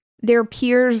their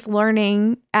peers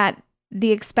learning at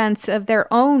the expense of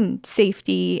their own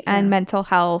safety and mental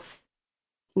health?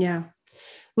 Yeah.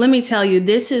 Let me tell you,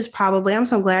 this is probably, I'm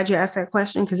so glad you asked that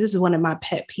question, because this is one of my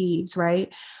pet peeves,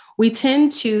 right? We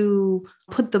tend to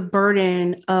put the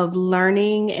burden of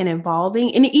learning and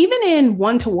evolving, and even in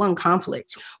one-to-one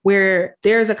conflicts where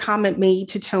there's a comment made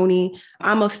to Tony,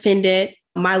 I'm offended,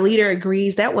 my leader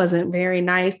agrees that wasn't very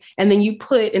nice. And then you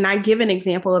put, and I give an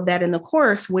example of that in the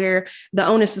course where the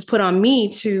onus is put on me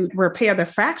to repair the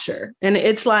fracture. And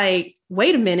it's like,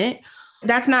 wait a minute.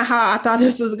 That's not how I thought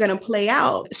this was going to play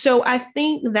out. So I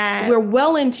think that we're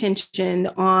well-intentioned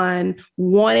on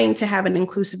wanting to have an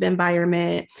inclusive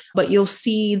environment, but you'll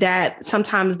see that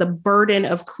sometimes the burden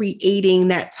of creating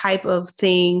that type of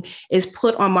thing is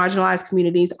put on marginalized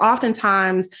communities,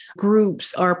 oftentimes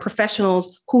groups or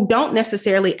professionals who don't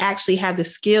necessarily actually have the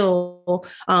skill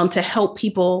to help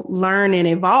people learn and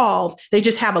evolve. They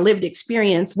just have a lived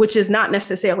experience, which is not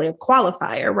necessarily a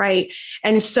qualifier, right?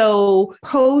 And so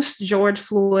post George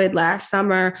Floyd last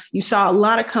summer, you saw a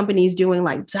lot of companies doing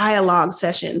like dialogue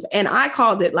sessions, and I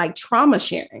called it like trauma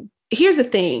sharing. Here's the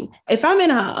thing. If I'm in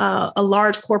a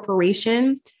large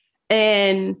corporation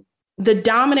and the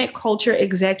dominant culture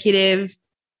executive,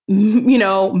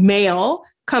 male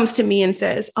comes to me and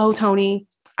says, "Oh, Tony,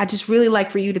 I just really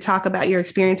like for you to talk about your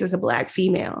experience as a Black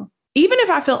female." Even if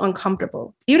I feel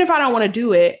uncomfortable, even if I don't want to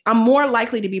do it, I'm more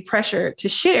likely to be pressured to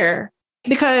share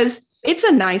because it's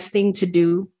a nice thing to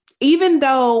do. Even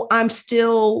though I'm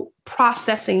still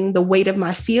processing the weight of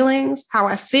my feelings, how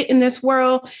I fit in this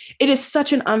world, it is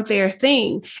such an unfair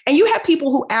thing. And you have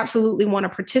people who absolutely want to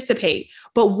participate.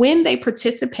 But when they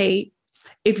participate,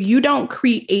 if you don't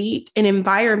create an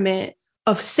environment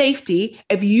of safety,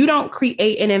 if you don't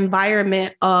create an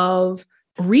environment of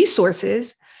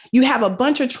resources, you have a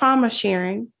bunch of trauma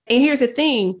sharing. And here's the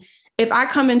thing, if I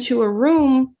come into a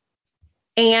room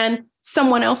and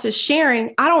someone else is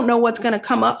sharing, I don't know what's going to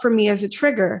come up for me as a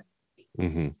trigger.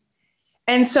 Mm-hmm.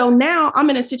 And so now I'm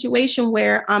in a situation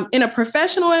where I'm in a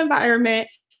professional environment.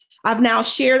 I've now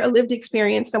shared a lived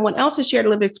experience. Someone else has shared a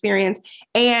lived experience.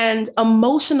 And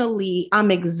emotionally, I'm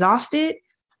exhausted.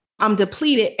 I'm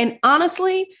depleted. And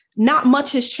honestly, not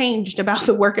much has changed about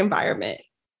the work environment.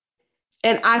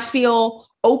 And I feel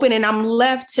open and I'm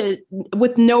left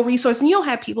with no resource. And you'll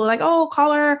have people like, oh,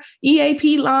 call our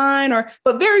EAP line,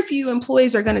 but very few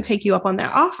employees are going to take you up on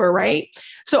that offer, right?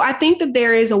 So I think that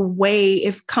there is a way,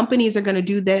 if companies are going to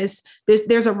do this,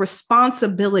 there's a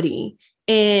responsibility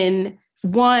in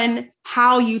one,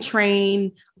 how you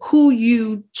train, who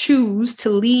you choose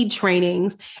to lead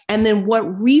trainings, and then what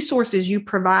resources you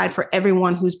provide for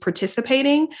everyone who's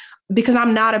participating. Because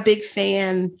I'm not a big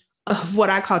fan of what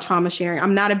I call trauma sharing.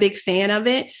 I'm not a big fan of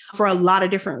it for a lot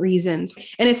of different reasons.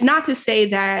 And it's not to say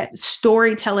that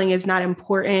storytelling is not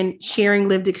important, sharing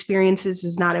lived experiences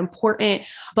is not important,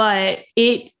 but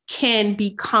it can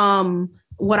become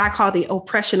what I call the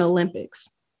oppression Olympics,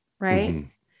 right? Mm-hmm.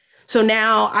 So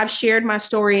now I've shared my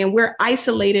story and we're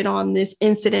isolated on this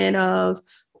incident of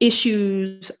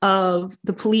issues of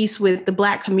the police with the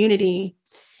Black community.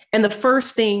 And the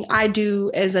first thing I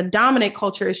do as a dominant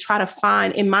culture is try to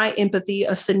find in my empathy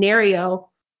a scenario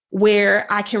where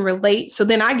I can relate. So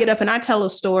then I get up and I tell a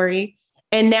story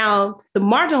And now the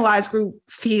marginalized group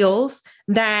feels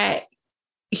that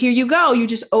here you go, you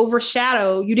just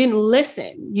you didn't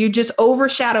listen. You just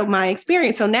overshadowed my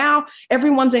experience. So now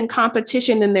everyone's in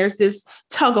competition and there's this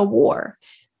tug of war.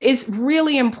 It's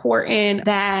really important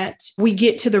that we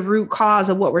get to the root cause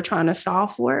of what we're trying to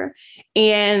solve for.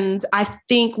 And I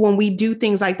think when we do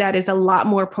things like that, it's a lot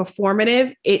more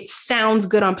performative. It sounds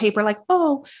good on paper, like,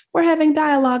 oh, we're having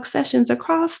dialogue sessions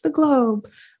across the globe.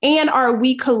 And are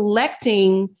we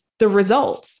collecting the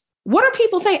results? What are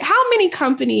people saying? How many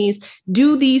companies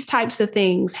do these types of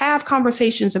things, have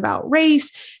conversations about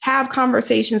race, have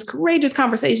conversations, courageous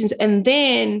conversations, and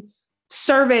then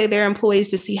survey their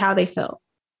employees to see how they felt?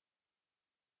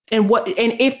 And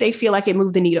if they feel like it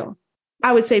moved the needle?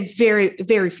 I would say very,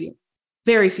 very few,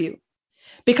 very few.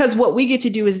 Because what we get to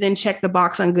do is then check the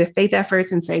box on good faith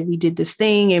efforts and say, we did this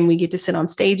thing, and we get to sit on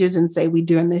stages and say, we're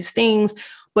doing these things.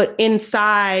 But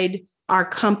inside our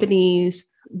companies,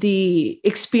 the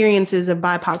experiences of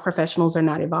BIPOC professionals are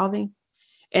not evolving.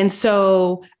 And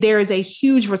so there is a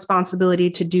huge responsibility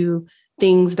to do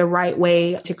things the right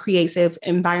way, to create safe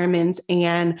environments,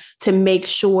 and to make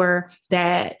sure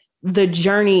that the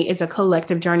journey is a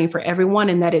collective journey for everyone,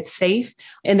 and that it's safe,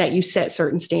 and that you set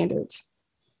certain standards.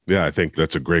 Yeah, I think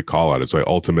that's a great call out. It's like,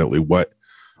 ultimately, what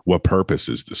purpose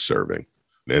is this serving?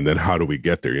 And then how do we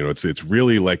get there? It's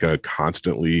really like a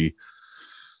constantly,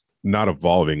 not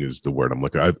evolving is the word I'm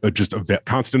looking at, just a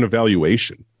constant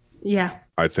evaluation. Yeah.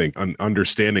 I think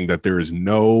understanding that there is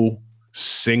no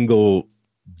single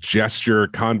gesture,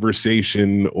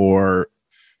 conversation, or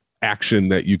action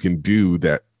that you can do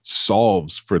that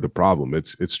solves for the problem.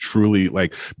 It's truly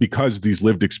like, because these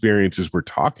lived experiences we're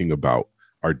talking about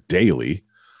are daily,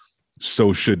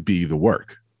 so should be the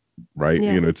work, right?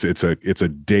 Yeah. It's a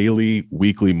daily,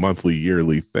 weekly, monthly,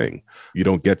 yearly thing. You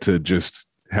don't get to just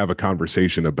have a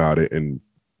conversation about it and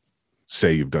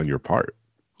say you've done your part.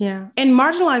 Yeah. And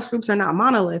marginalized groups are not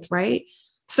monolith, right?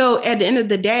 So at the end of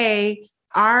the day,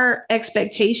 our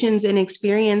expectations and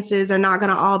experiences are not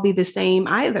going to all be the same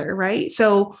either, right?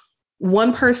 So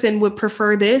one person would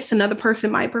prefer this, another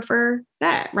person might prefer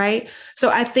that, right?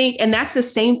 So I think, and that's the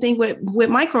same thing with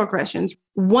microaggressions.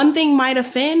 One thing might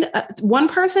offend one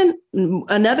person,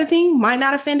 another thing might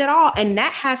not offend at all. And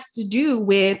that has to do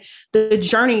with the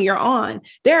journey you're on.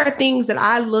 There are things that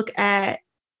I look at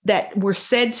that were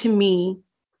said to me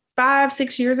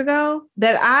 5-6 years ago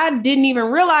that I didn't even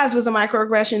realize was a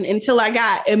microaggression until I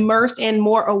got immersed and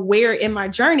more aware in my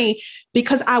journey,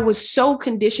 because I was so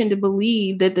conditioned to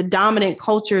believe that the dominant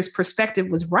culture's perspective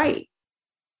was right.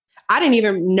 I didn't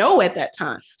even know at that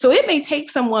time. So it may take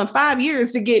someone 5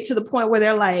 years to get to the point where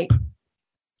they're like,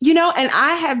 and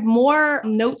I have more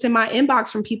notes in my inbox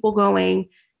from people going,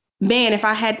 man, if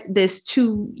I had this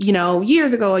 2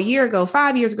 years ago, a year ago,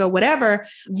 5 years ago, whatever,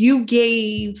 you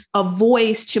gave a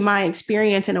voice to my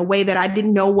experience in a way that I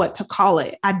didn't know what to call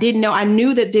it. I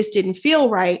knew that this didn't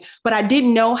feel right, but I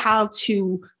didn't know how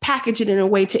to package it in a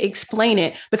way to explain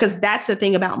it, because that's the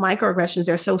thing about microaggressions.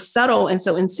 They're so subtle and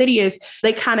so insidious.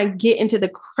 They kind of get into the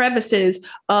crevices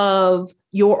of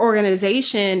your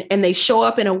organization, and they show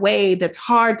up in a way that's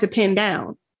hard to pin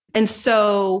down. And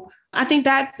so I think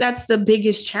that's the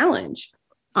biggest challenge,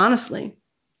 honestly.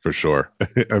 For sure.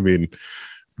 I mean,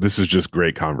 this is just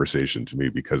great conversation to me,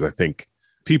 because I think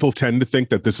people tend to think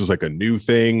that this is like a new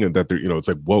thing, and that it's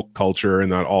like woke culture,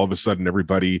 and that all of a sudden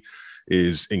everybody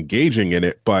is engaging in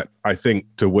it. But I think,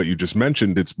 to what you just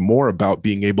mentioned, it's more about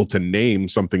being able to name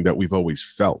something that we've always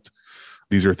felt.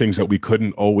 These are things that we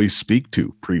couldn't always speak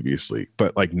to previously,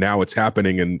 but like now it's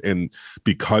happening. And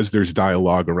because there's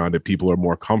dialogue around it, people are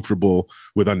more comfortable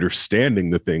with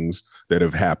understanding the things that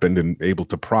have happened and able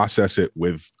to process it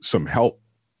with some help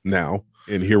now.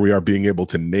 And here we are being able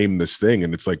to name this thing.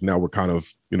 And it's like, now we're kind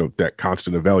of, that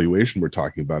constant evaluation we're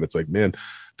talking about. It's like, man,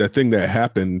 that thing that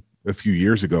happened a few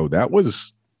years ago, that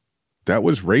was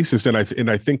racist. And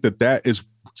I think that is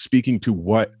speaking to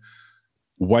what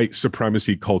white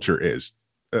supremacy culture is.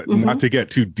 Not to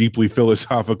get too deeply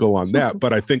philosophical on that,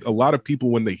 but I think a lot of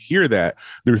people, when they hear that,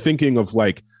 they're thinking of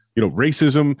like,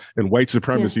 racism and white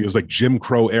supremacy is like Jim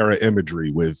Crow era imagery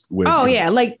with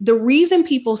like the reason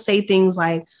people say things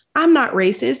like, I'm not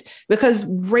racist, because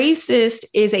racist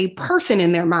is a person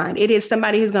in their mind. It is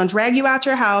somebody who's going to drag you out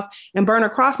your house and burn a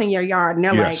cross in your yard. And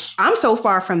they're like, I'm so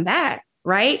far from that.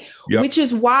 Right. Yep. Which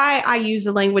is why I use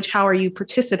the language, how are you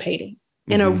participating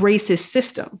in a racist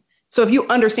system? So if you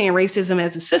understand racism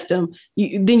as a system,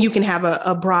 then you can have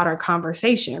a broader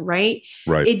conversation, right?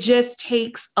 Right. It just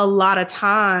takes a lot of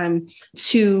time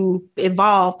to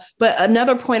evolve. But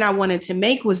another point I wanted to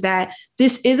make was that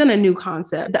this isn't a new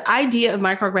concept. The idea of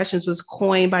microaggressions was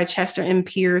coined by Chester M.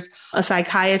 Pierce, a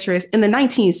psychiatrist, in the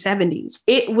 1970s.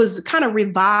 It was kind of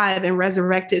revived and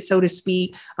resurrected, so to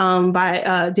speak,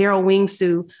 by Daryl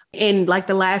Wingsu in like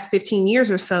the last 15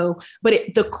 years or so.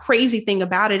 But the crazy thing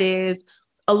about it is,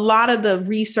 a lot of the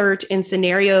research and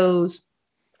scenarios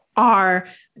are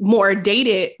more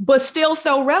dated, but still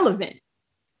so relevant.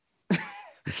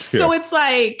 So it's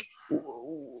like,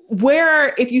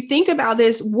 if you think about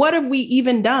this, what have we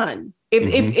even done?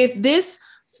 If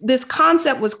this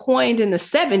concept was coined in the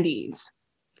 70s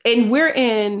and we're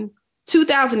in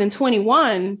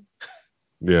 2021,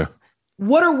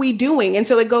 what are we doing? And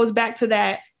so it goes back to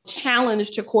that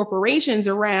challenge to corporations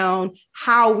around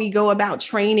how we go about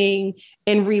training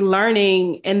and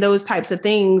relearning and those types of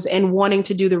things and wanting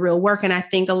to do the real work. And I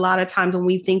think a lot of times when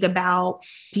we think about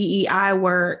DEI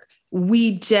work,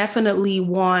 we definitely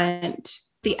want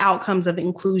the outcomes of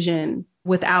inclusion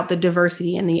without the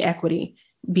diversity and the equity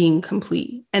being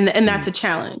complete. And that's a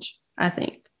challenge, I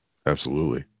think.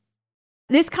 Absolutely.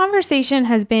 This conversation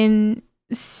has been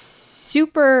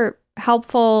super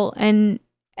helpful and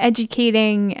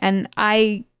educating, and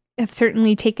I have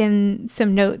certainly taken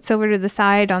some notes over to the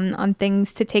side on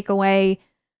things to take away.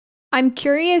 I'm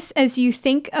curious, as you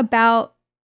think about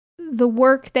the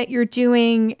work that you're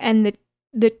doing and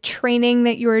the training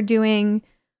that you are doing,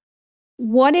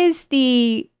 what is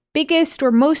the biggest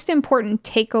or most important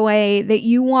takeaway that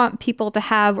you want people to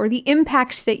have, or the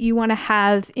impact that you want to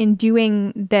have in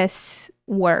doing this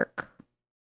work?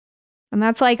 And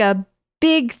that's like a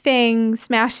big thing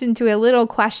smashed into a little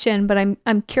question, but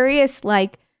I'm curious,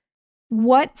 like,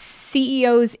 what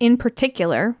CEOs in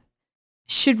particular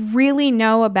should really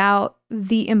know about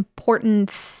the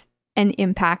importance and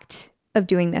impact of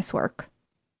doing this work?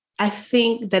 I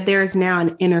think that there is now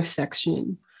an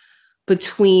intersection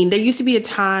between, there used to be a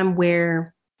time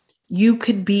where you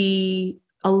could be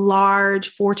a large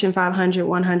Fortune 500,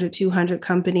 100, 200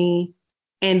 company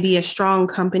and be a strong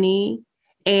company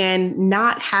and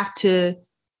not have to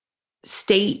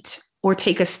state or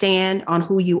take a stand on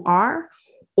who you are,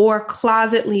 or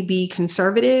closetly be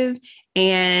conservative.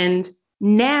 And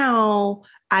now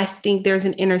I think there's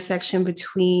an intersection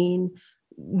between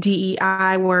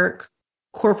DEI work,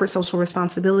 corporate social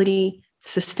responsibility,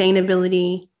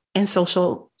 sustainability, and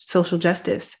social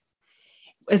justice.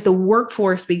 As the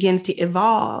workforce begins to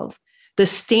evolve, the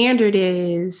standard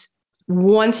is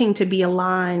wanting to be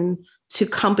aligned to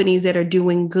companies that are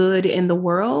doing good in the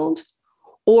world,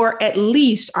 or at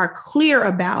least are clear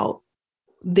about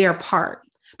their part.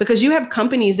 Because you have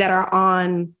companies that are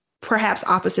on perhaps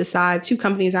opposite sides. Two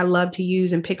companies I love to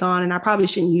use and pick on, and I probably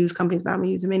shouldn't use companies, but I'm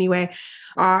gonna use them anyway,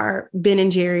 are Ben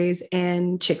 & Jerry's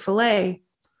and Chick-fil-A.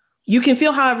 You can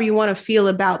feel however you want to feel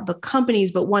about the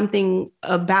companies, but one thing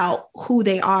about who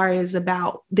they are is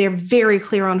about, they're very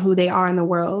clear on who they are in the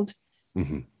world.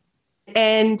 Mm-hmm.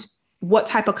 And what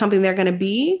type of company they're going to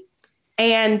be,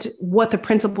 and what the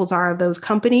principles are of those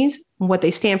companies, what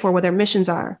they stand for, what their missions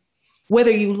are.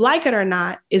 Whether you like it or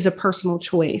not is a personal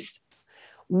choice.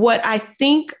 What I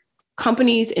think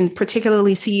companies, and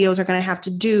particularly CEOs, are going to have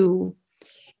to do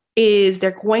is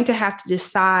they're going to have to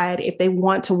decide, if they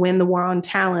want to win the war on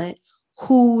talent,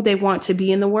 who they want to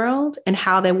be in the world and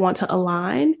how they want to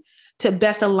align to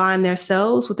best align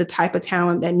themselves with the type of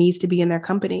talent that needs to be in their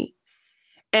company.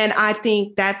 And I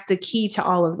think that's the key to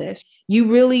all of this.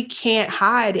 You really can't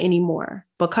hide anymore,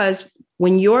 because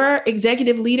when your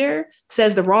executive leader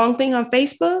says the wrong thing on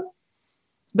Facebook,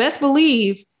 best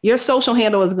believe your social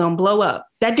handle is going to blow up.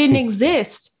 That didn't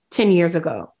exist 10 years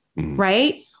ago,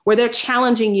 right? Where they're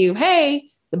challenging you. Hey,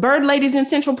 the bird lady's in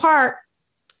Central Park.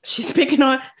 She's picking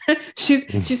on she's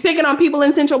picking on people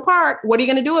in Central Park. What are you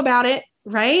going to do about it?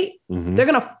 Right? Mm-hmm. They're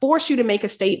going to force you to make a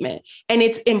statement. And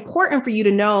it's important for you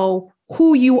to know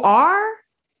who you are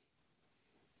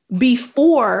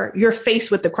before you're faced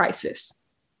with the crisis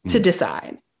to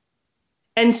decide.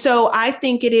 And so I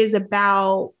think it is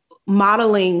about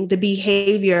modeling the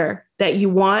behavior that you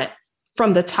want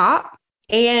from the top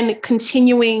and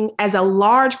continuing as a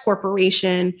large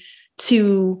corporation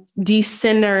to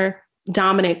decenter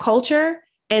dominant culture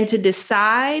and to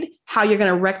decide how you're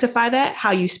going to rectify that,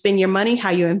 how you spend your money, how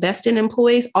you invest in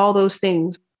employees, all those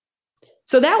things.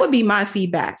 So that would be my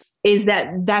feedback, is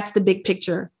that that's the big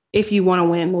picture if you want to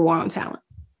win the war on talent.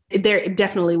 There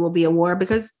definitely will be a war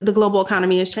because the global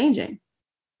economy is changing.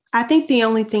 I think the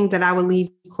only thing that I would leave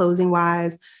closing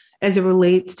wise as it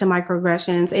relates to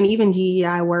microaggressions and even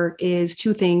DEI work is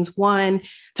two things. One,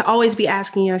 to always be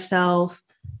asking yourself,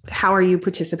 how are you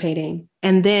participating?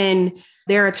 And then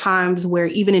there are times where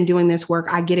even in doing this work,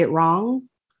 I get it wrong.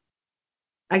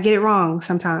 I get it wrong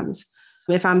sometimes.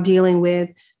 If I'm dealing with,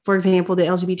 for example, the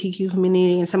LGBTQ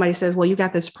community and somebody says, well, you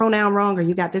got this pronoun wrong or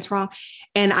you got this wrong,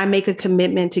 and I make a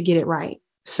commitment to get it right.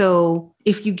 So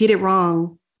if you get it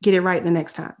wrong, get it right the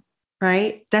next time,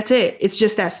 right? That's it. It's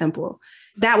just that simple.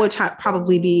 That would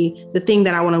probably be the thing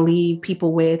that I want to leave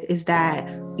people with, is that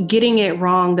getting it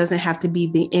wrong doesn't have to be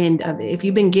the end of it. If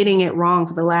you've been getting it wrong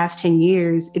for the last 10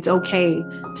 years, it's okay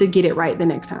to get it right the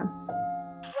next time.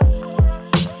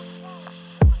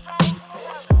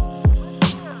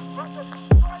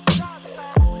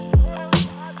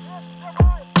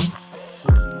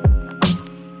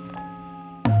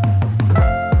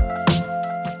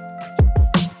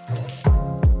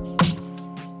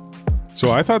 So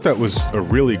I thought that was a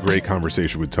really great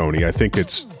conversation with Toni. I think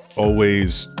it's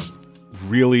always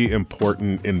really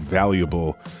important and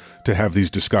valuable to have these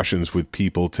discussions with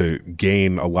people to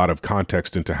gain a lot of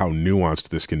context into how nuanced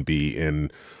this can be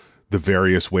in the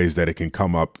various ways that it can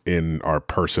come up in our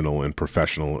personal and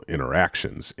professional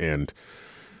interactions. And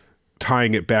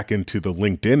tying it back into the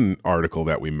LinkedIn article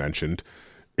that we mentioned,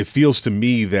 it feels to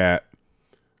me that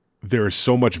there is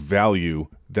so much value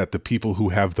that the people who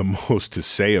have the most to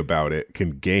say about it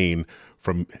can gain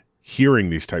from hearing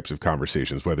these types of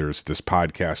conversations, whether it's this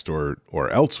podcast or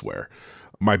elsewhere.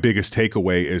 My biggest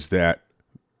takeaway is that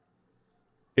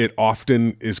it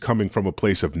often is coming from a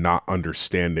place of not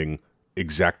understanding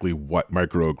exactly what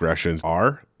microaggressions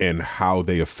are and how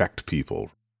they affect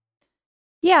people.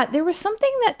 Yeah, there was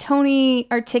something that Toni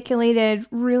articulated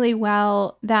really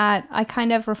well that I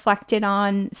kind of reflected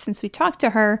on since we talked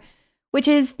to her, which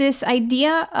is this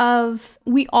idea of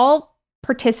we all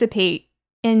participate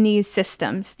in these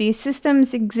systems. These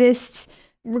systems exist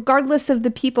regardless of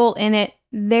the people in it,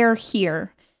 they're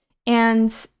here.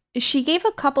 And she gave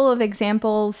a couple of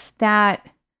examples that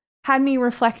had me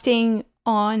reflecting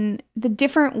on the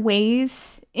different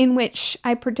ways in which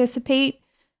I participate.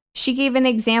 She gave an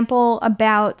example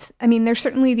about, there's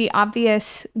certainly the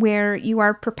obvious where you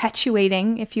are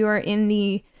perpetuating, if you are in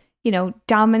the,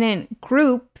 dominant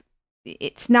group,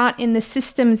 it's not in the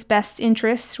system's best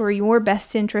interest or your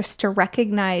best interest to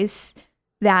recognize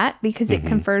that because it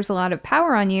confers a lot of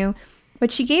power on you.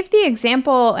 But she gave the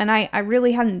example, and I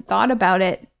really hadn't thought about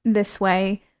it this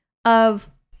way, of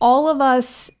all of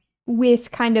us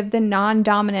with kind of the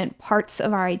non-dominant parts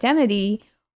of our identity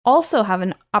also have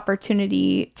an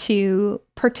opportunity to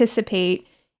participate.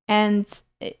 And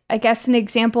I guess an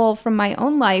example from my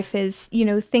own life is,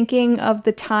 thinking of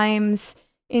the times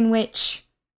in which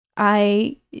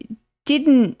I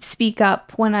didn't speak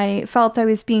up when I felt I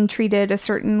was being treated a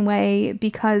certain way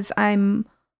because I'm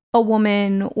a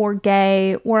woman or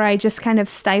gay, or I just kind of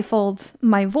stifled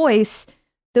my voice.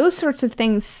 Those sorts of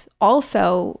things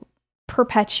also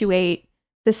perpetuate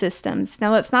the systems.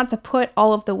 Now, that's not to put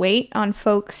all of the weight on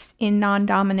folks in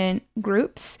non-dominant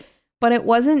groups, but it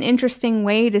was an interesting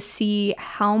way to see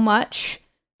how much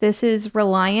this is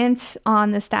reliant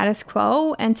on the status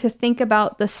quo and to think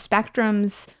about the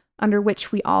spectrums under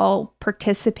which we all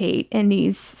participate in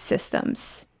these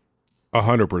systems.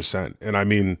 100%.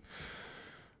 And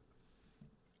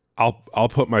I'll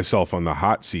put myself on the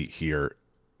hot seat here.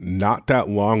 Not that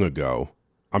long ago,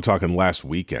 I'm talking last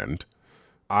weekend,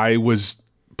 I was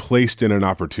placed in an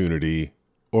opportunity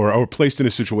or placed in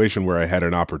a situation where I had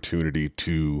an opportunity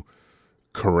to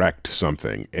correct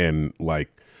something and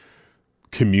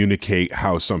communicate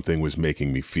how something was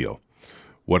making me feel.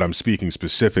 What I'm speaking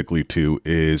specifically to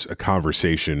is a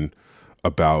conversation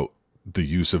about the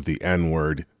use of the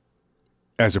N-word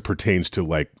as it pertains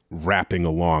to rapping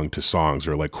along to songs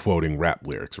or quoting rap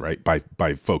lyrics, right?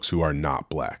 By folks who are not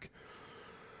Black.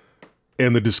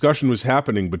 And the discussion was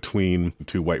happening between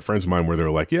two white friends of mine where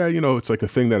they're like, yeah, it's a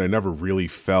thing that I never really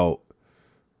felt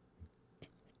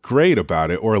great about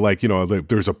it. Or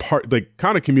there's a part,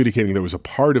 kind of communicating there was a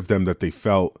part of them that they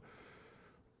felt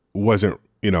wasn't,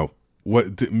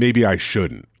 maybe I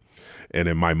shouldn't. And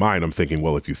in my mind, I'm thinking,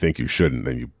 well, if you think you shouldn't,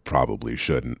 then you probably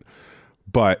shouldn't.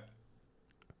 But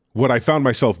what I found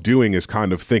myself doing is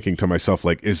kind of thinking to myself,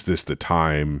 is this the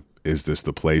time? Is this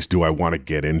the place? Do I want to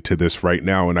get into this right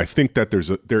now? And I think that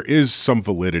there is some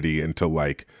validity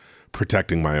into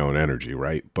protecting my own energy,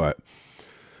 right? But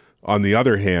on the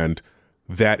other hand,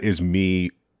 that is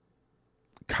me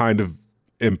kind of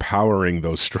empowering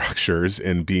those structures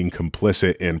and being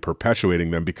complicit in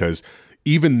perpetuating them, because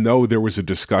even though there was a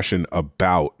discussion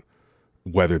about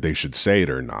whether they should say it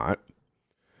or not,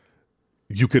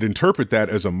 you could interpret that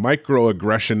as a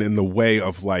microaggression in the way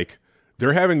of like,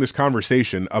 they're having this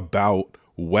conversation about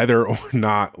whether or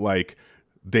not like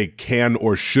they can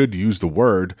or should use the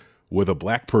word with a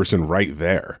black person right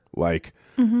there. Like,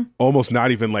 almost not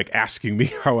even like asking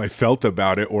me how I felt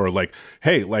about it, or like,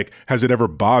 hey, like, has it ever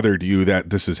bothered you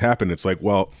that this has happened? It's like,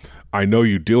 well, I know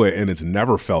you do it and it's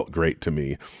never felt great to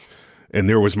me. And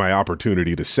there was my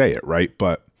opportunity to say it, right?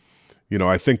 But, you know,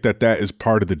 I think that that is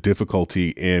part of the difficulty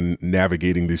in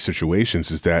navigating these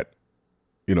situations, is that,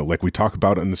 you know, like we talk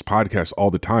about in this podcast all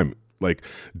the time, like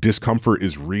discomfort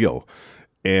is real,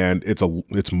 and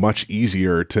it's much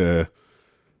easier to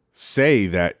say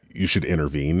that you should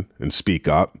intervene and speak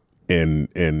up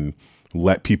and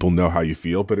let people know how you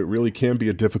feel, but it really can be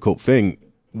a difficult thing,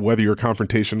 whether you're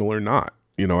confrontational or not.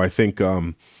 You know, I think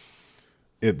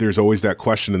there's always that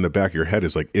question in the back of your head,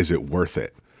 is like, is it worth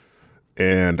it?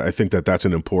 And I think that that's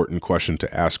an important question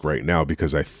to ask right now,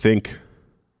 because I think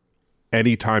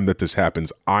anytime that this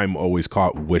happens, I'm always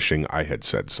caught wishing I had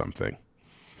said something.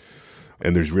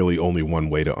 And there's really only one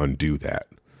way to undo that,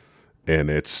 and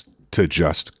it's to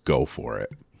just go for it.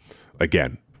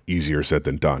 Again, easier said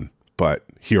than done. But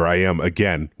here I am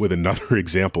again with another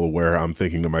example where I'm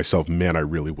thinking to myself, man, I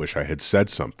really wish I had said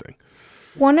something.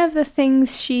 One of the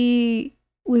things she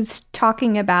was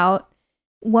talking about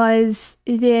was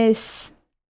this,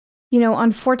 you know,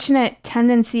 unfortunate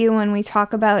tendency when we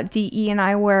talk about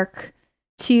DE&I work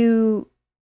to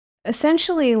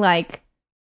essentially like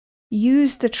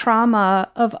use the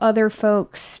trauma of other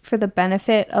folks for the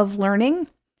benefit of learning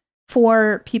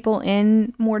for people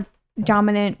in more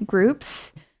dominant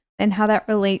groups, and how that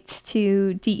relates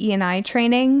to DE&I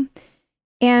training.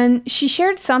 And she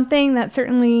shared something that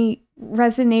certainly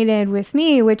resonated with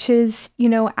me, which is, you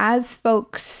know, as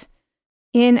folks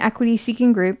in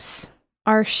equity-seeking groups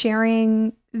are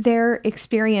sharing their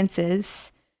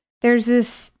experiences, there's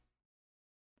this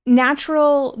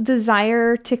natural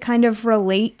desire to kind of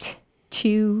relate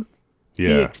to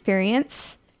the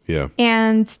experience. Yeah.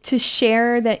 And to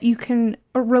share that you can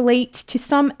relate to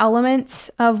some elements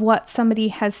of what somebody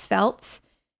has felt,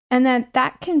 and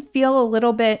that can feel a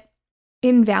little bit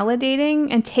invalidating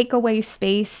and take away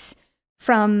space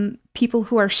from people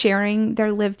who are sharing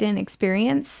their lived in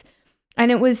experience.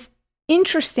 And it was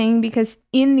interesting because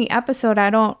in the episode, I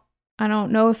don't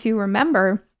know if you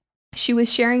remember, she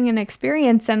was sharing an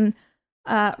experience, and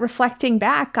reflecting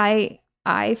back,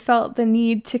 I felt the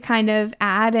need to kind of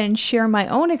add and share my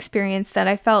own experience that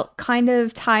I felt kind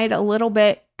of tied a little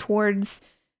bit towards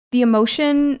the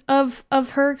emotion of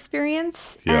her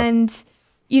experience. Yeah. And,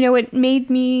 you know, it made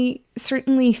me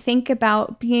certainly think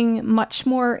about being much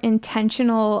more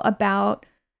intentional about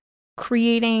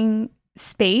creating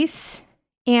space,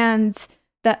 and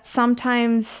that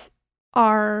sometimes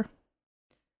our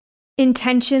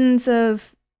intentions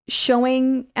of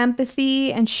showing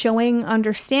empathy and showing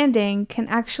understanding can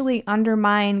actually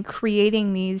undermine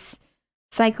creating these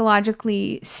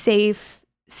psychologically safe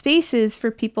spaces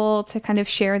for people to kind of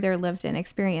share their lived in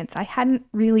experience. I hadn't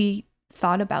really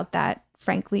thought about that,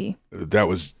 frankly. That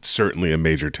was certainly a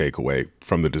major takeaway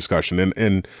from the discussion.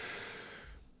 And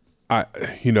I,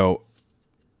 you know,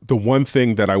 the one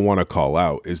thing that I want to call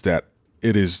out is that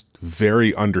it is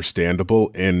very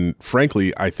understandable and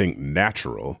frankly, I think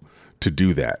natural to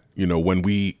do that. You know, when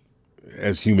we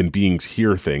as human beings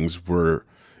hear things, we're,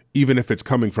 even if it's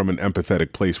coming from an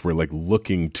empathetic place, we're like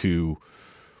looking to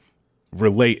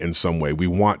relate in some way. We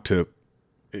want to,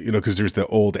 you know, because there's the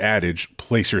old adage,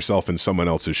 place yourself in someone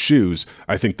else's shoes.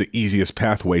 I think the easiest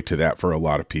pathway to that for a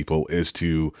lot of people is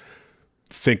to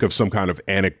think of some kind of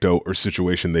anecdote or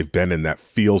situation they've been in that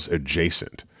feels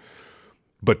adjacent.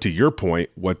 But to your point,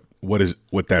 what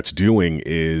that's doing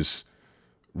is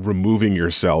removing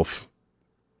yourself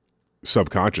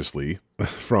subconsciously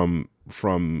from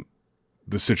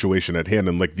the situation at hand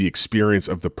and like the experience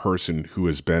of the person who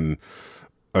has been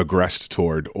aggressed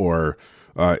toward or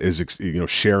is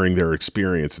sharing their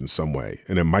experience in some way.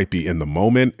 And it might be in the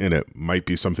moment, and it might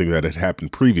be something that had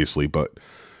happened previously. But,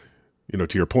 you know,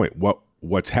 to your point,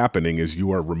 what's happening is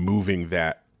you are removing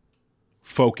that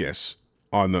focus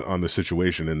on the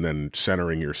situation and then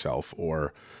centering yourself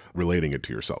or relating it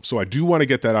to yourself. So I do want to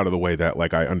get that out of the way, that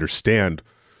like I understand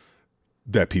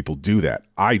that people do that.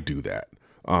 I do that.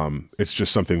 It's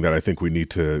just something that I think we need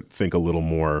to think a little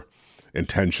more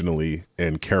intentionally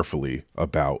and carefully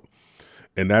about.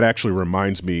 And that actually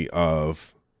reminds me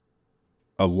of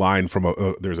a line from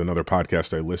there's another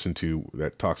podcast I listen to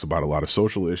that talks about a lot of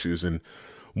social issues. And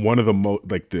one of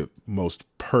the most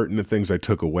pertinent things I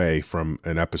took away from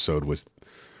an episode was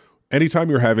anytime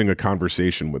you're having a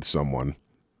conversation with someone,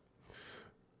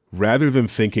 rather than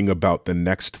thinking about the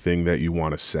next thing that you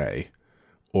want to say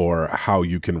or how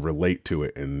you can relate to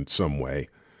it in some way,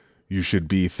 you should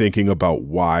be thinking about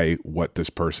why what this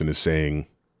person is saying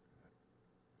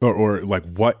or like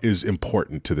what is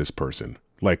important to this person.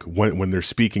 Like when they're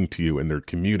speaking to you and they're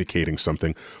communicating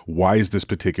something, why is this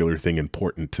particular thing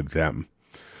important to them?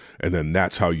 And then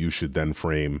that's how you should then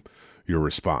frame your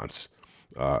response,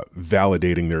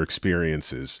 validating their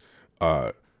experiences,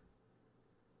 kind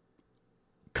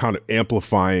of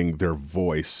amplifying their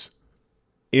voice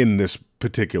in this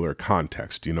particular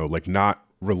context, like not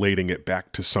relating it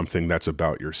back to something that's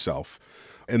about yourself.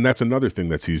 And that's another thing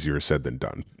that's easier said than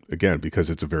done. Again, because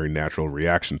it's a very natural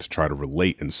reaction to try to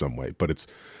relate in some way, but it's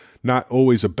not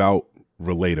always about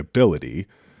relatability.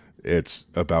 It's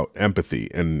about empathy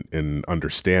and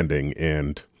understanding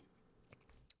and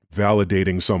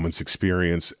validating someone's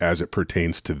experience as it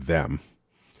pertains to them.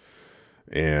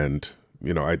 And,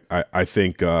 I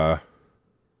think the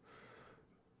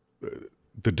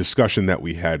discussion that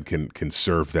we had can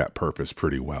serve that purpose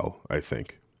pretty well, I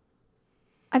think.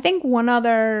 I think one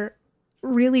other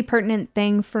really pertinent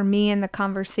thing for me in the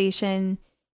conversation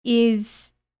is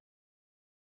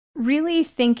really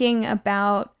thinking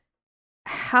about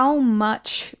how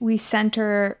much we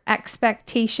center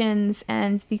expectations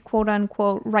and the quote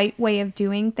unquote right way of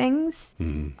doing things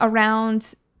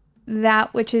around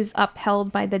that which is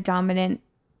upheld by the dominant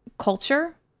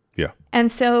culture. Yeah.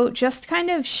 And so just kind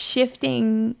of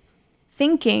shifting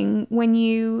thinking when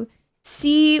you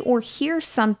see or hear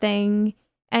something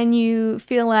and you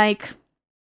feel like,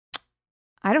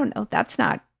 I don't know, that's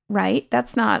not right,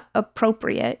 that's not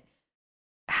appropriate.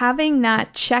 Having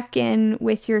that check-in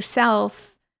with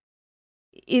yourself,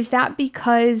 is that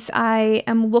because I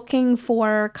am looking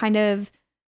for kind of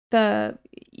the,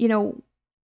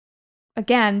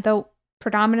 again, the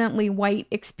predominantly white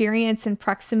experience and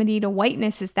proximity to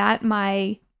whiteness? Is that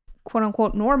my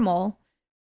quote-unquote normal?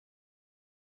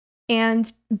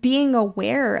 And being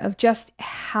aware of just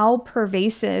how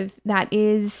pervasive that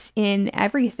is in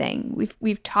everything.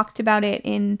 We've talked about it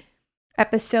in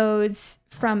episodes,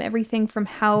 from everything from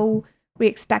how we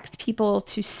expect people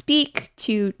to speak,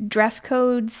 to dress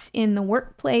codes in the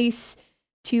workplace,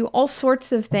 to all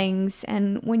sorts of things.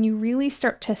 And when you really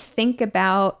start to think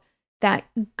about that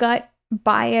gut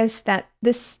bias that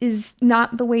this is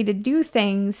not the way to do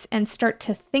things and start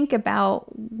to think about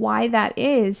why that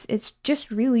is, it's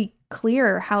just really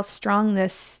clear how strong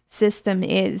this system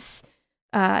is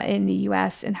in the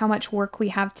US and how much work we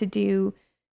have to do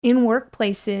in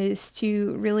workplaces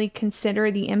to really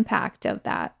consider the impact of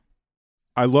that.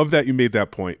 I love that you made that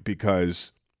point,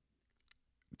 because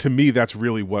to me, that's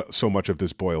really what so much of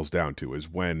this boils down to, is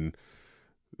when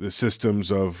the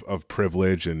systems of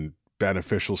privilege and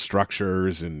beneficial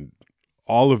structures and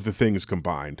all of the things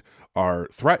combined are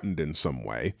threatened in some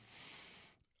way.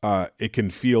 It can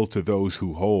feel to those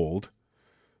who hold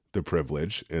the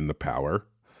privilege and the power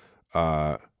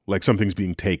like something's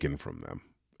being taken from them.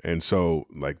 And so,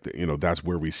 that's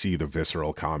where we see the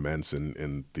visceral comments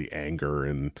and the anger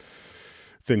and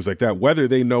things like that, whether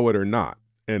they know it or not.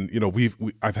 And,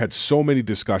 I've had so many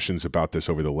discussions about this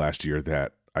over the last year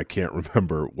that I can't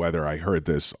remember whether I heard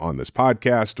this on this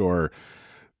podcast or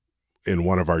in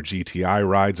one of our GTI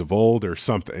rides of old or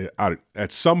something.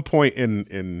 At some point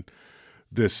in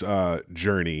this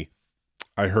journey,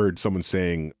 I heard someone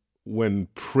saying, when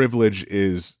privilege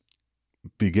is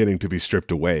beginning to be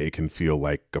stripped away, it can feel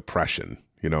like oppression,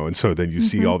 and so then you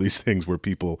see all these things where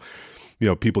people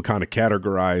kind of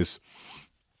categorize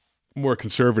more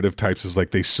conservative types as like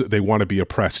they want to be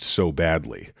oppressed so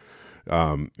badly,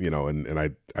 and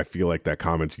I feel like that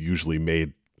comment's usually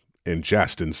made in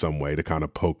jest in some way to kind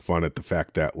of poke fun at the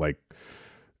fact that, like,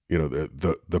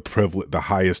 the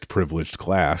highest privileged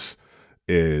class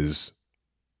is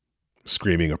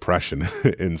screaming oppression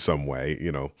in some way,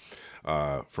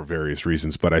 for various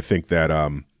reasons. But I think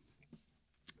that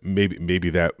maybe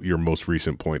that your most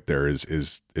recent point there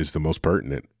is the most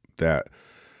pertinent, that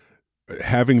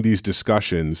having these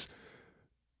discussions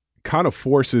kind of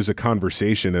forces a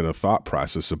conversation and a thought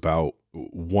process about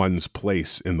one's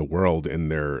place in the world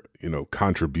and their,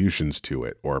 contributions to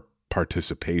it or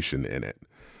participation in it.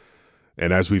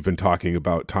 And as we've been talking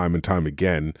about time and time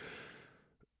again,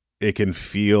 it can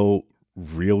feel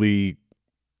really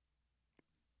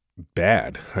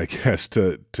bad, I guess,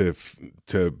 to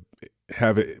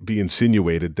have it be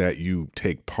insinuated that you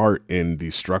take part in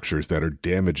these structures that are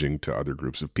damaging to other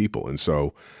groups of people. And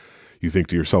so you think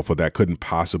to yourself, well, that couldn't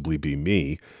possibly be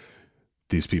me.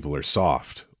 These people are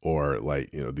soft, or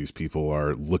these people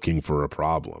are looking for a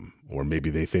problem, or maybe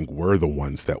they think we're the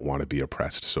ones that want to be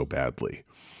oppressed so badly.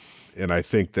 And I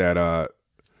think that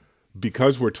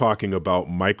because we're talking about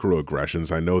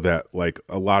microaggressions, I know that like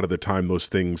a lot of the time those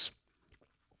things,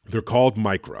 they're called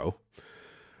micro,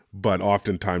 but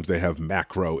oftentimes they have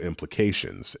macro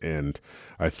implications. And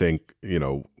I think, you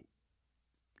know,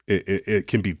 it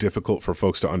can be difficult for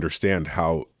folks to understand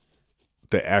how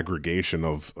the aggregation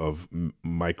of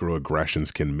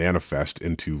microaggressions can manifest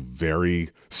into very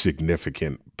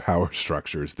significant power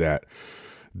structures that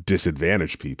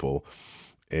disadvantage people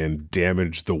and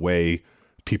damage the way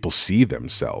people see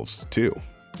themselves too,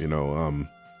 you know,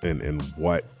 and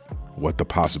what the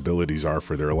possibilities are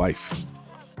for their life.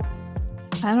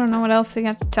 I don't know what else we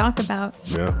got to talk about.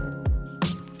 Yeah.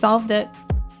 Solved it.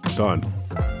 Done.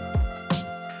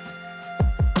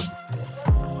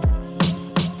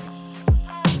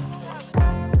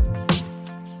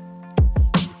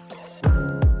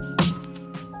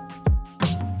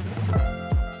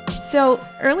 So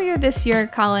earlier this year,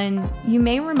 Colin, you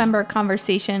may remember a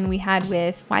conversation we had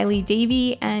with Wiley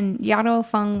Davy and Yaro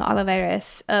Fung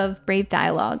Oliveras of Brave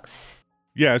Dialogues.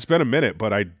 Yeah, it's been a minute,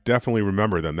 but I definitely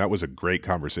remember them. That was a great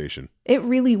conversation. It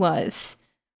really was.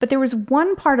 But there was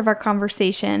one part of our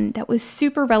conversation that was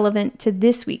super relevant to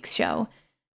this week's show.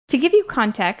 To give you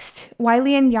context,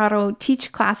 Wiley and Yaro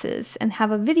teach classes and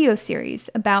have a video series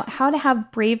about how to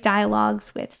have brave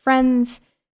dialogues with friends,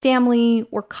 family,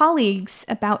 or colleagues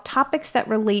about topics that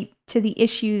relate to the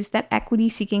issues that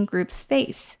equity-seeking groups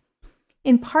face.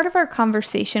 In part of our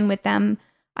conversation with them,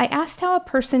 I asked how a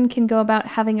person can go about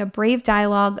having a brave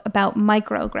dialogue about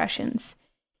microaggressions.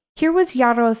 Here was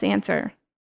Yaro's answer.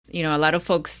 You know, a lot of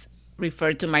folks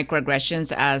refer to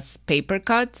microaggressions as paper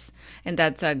cuts, and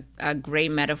that's a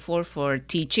great metaphor for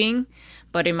teaching.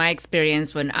 But in my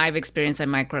experience, when I've experienced a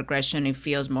microaggression, it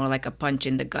feels more like a punch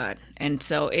in the gut. And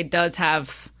so it does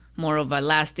have more of a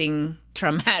lasting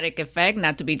traumatic effect.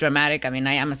 Not to be dramatic, I mean,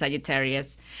 I am a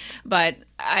Sagittarius. But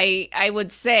I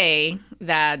would say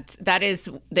that is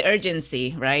the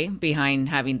urgency, right, behind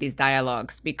having these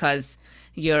dialogues, because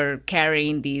you're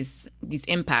carrying these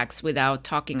impacts without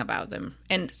talking about them.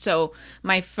 And so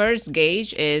my first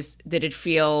gauge is, did it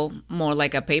feel more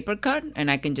like a paper cut and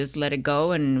I can just let it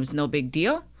go and it was no big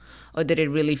deal? Or did it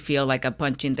really feel like a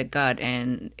punch in the gut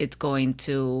and it's going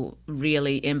to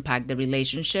really impact the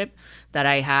relationship that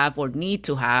I have or need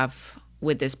to have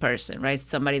with this person, right?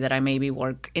 Somebody that I maybe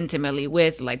work intimately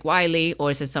with, like Wiley,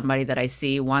 or is it somebody that I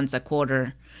see once a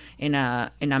quarter in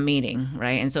a meeting,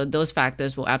 right? And so those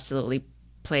factors will absolutely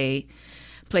play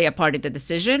a part in the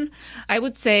decision. I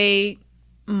would say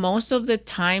most of the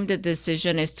time the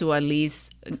decision is to at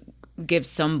least give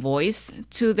some voice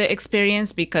to the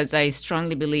experience, because I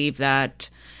strongly believe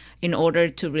that in order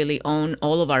to really own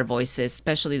all of our voices,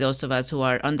 especially those of us who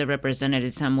are underrepresented in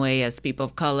some way as people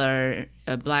of color,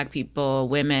 Black people,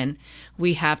 women,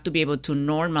 we have to be able to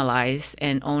normalize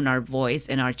and own our voice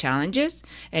and our challenges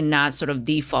and not sort of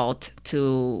default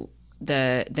to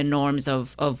the norms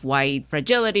of white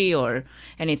fragility or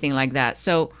anything like that.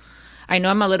 So I know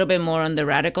I'm a little bit more on the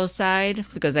radical side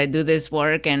because I do this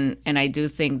work, and I do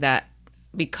think that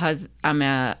because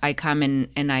I come in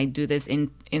and I do this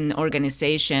in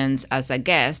organizations as a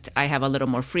guest, I have a little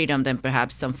more freedom than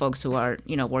perhaps some folks who are,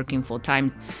 you know, working full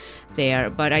time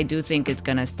there. But I do think it's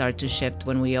going to start to shift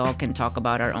when we all can talk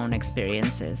about our own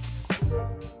experiences.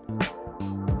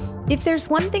 If there's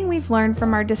one thing we've learned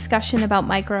from our discussion about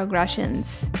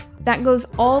microaggressions, that goes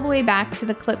all the way back to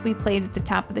the clip we played at the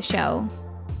top of the show,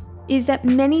 is that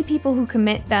many people who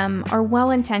commit them are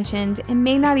well-intentioned and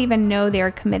may not even know they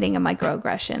are committing a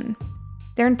microaggression.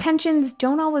 Their intentions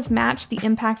don't always match the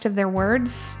impact of their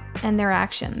words and their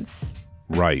actions.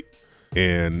 Right.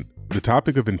 And the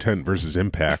topic of intent versus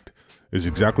impact is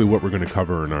exactly what we're going to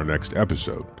cover in our next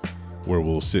episode, where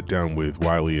we'll sit down with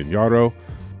Wiley and Yaro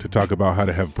to talk about how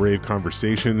to have brave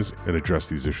conversations and address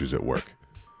these issues at work.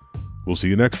 We'll see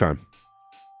you next time.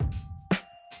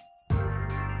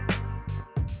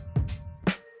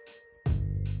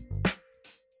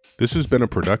 This has been a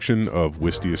production of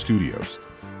Wistia Studios.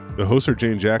 The hosts are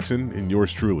Jane Jackson and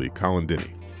yours truly, Colin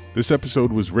Dinney. This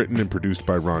episode was written and produced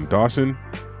by Ron Dawson.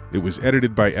 It was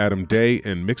edited by Adam Day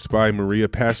and mixed by Maria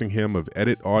Passingham of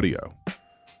Edit Audio.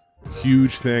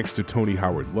 Huge thanks to Tony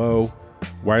Howard Lowe,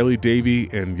 Wiley Davy,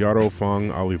 and Yaro Fung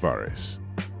Olivares.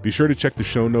 Be sure to check the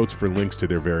show notes for links to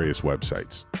their various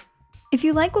websites. If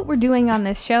you like what we're doing on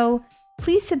this show,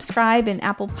 please subscribe in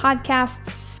Apple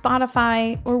Podcasts,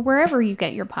 Spotify, or wherever you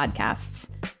get your podcasts.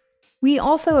 We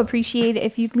also appreciate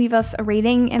if you'd leave us a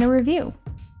rating and a review.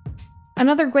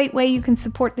 Another great way you can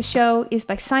support the show is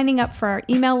by signing up for our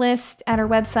email list at our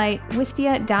website,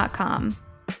 wistia.com.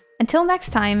 Until next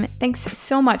time, thanks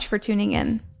so much for tuning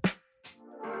in.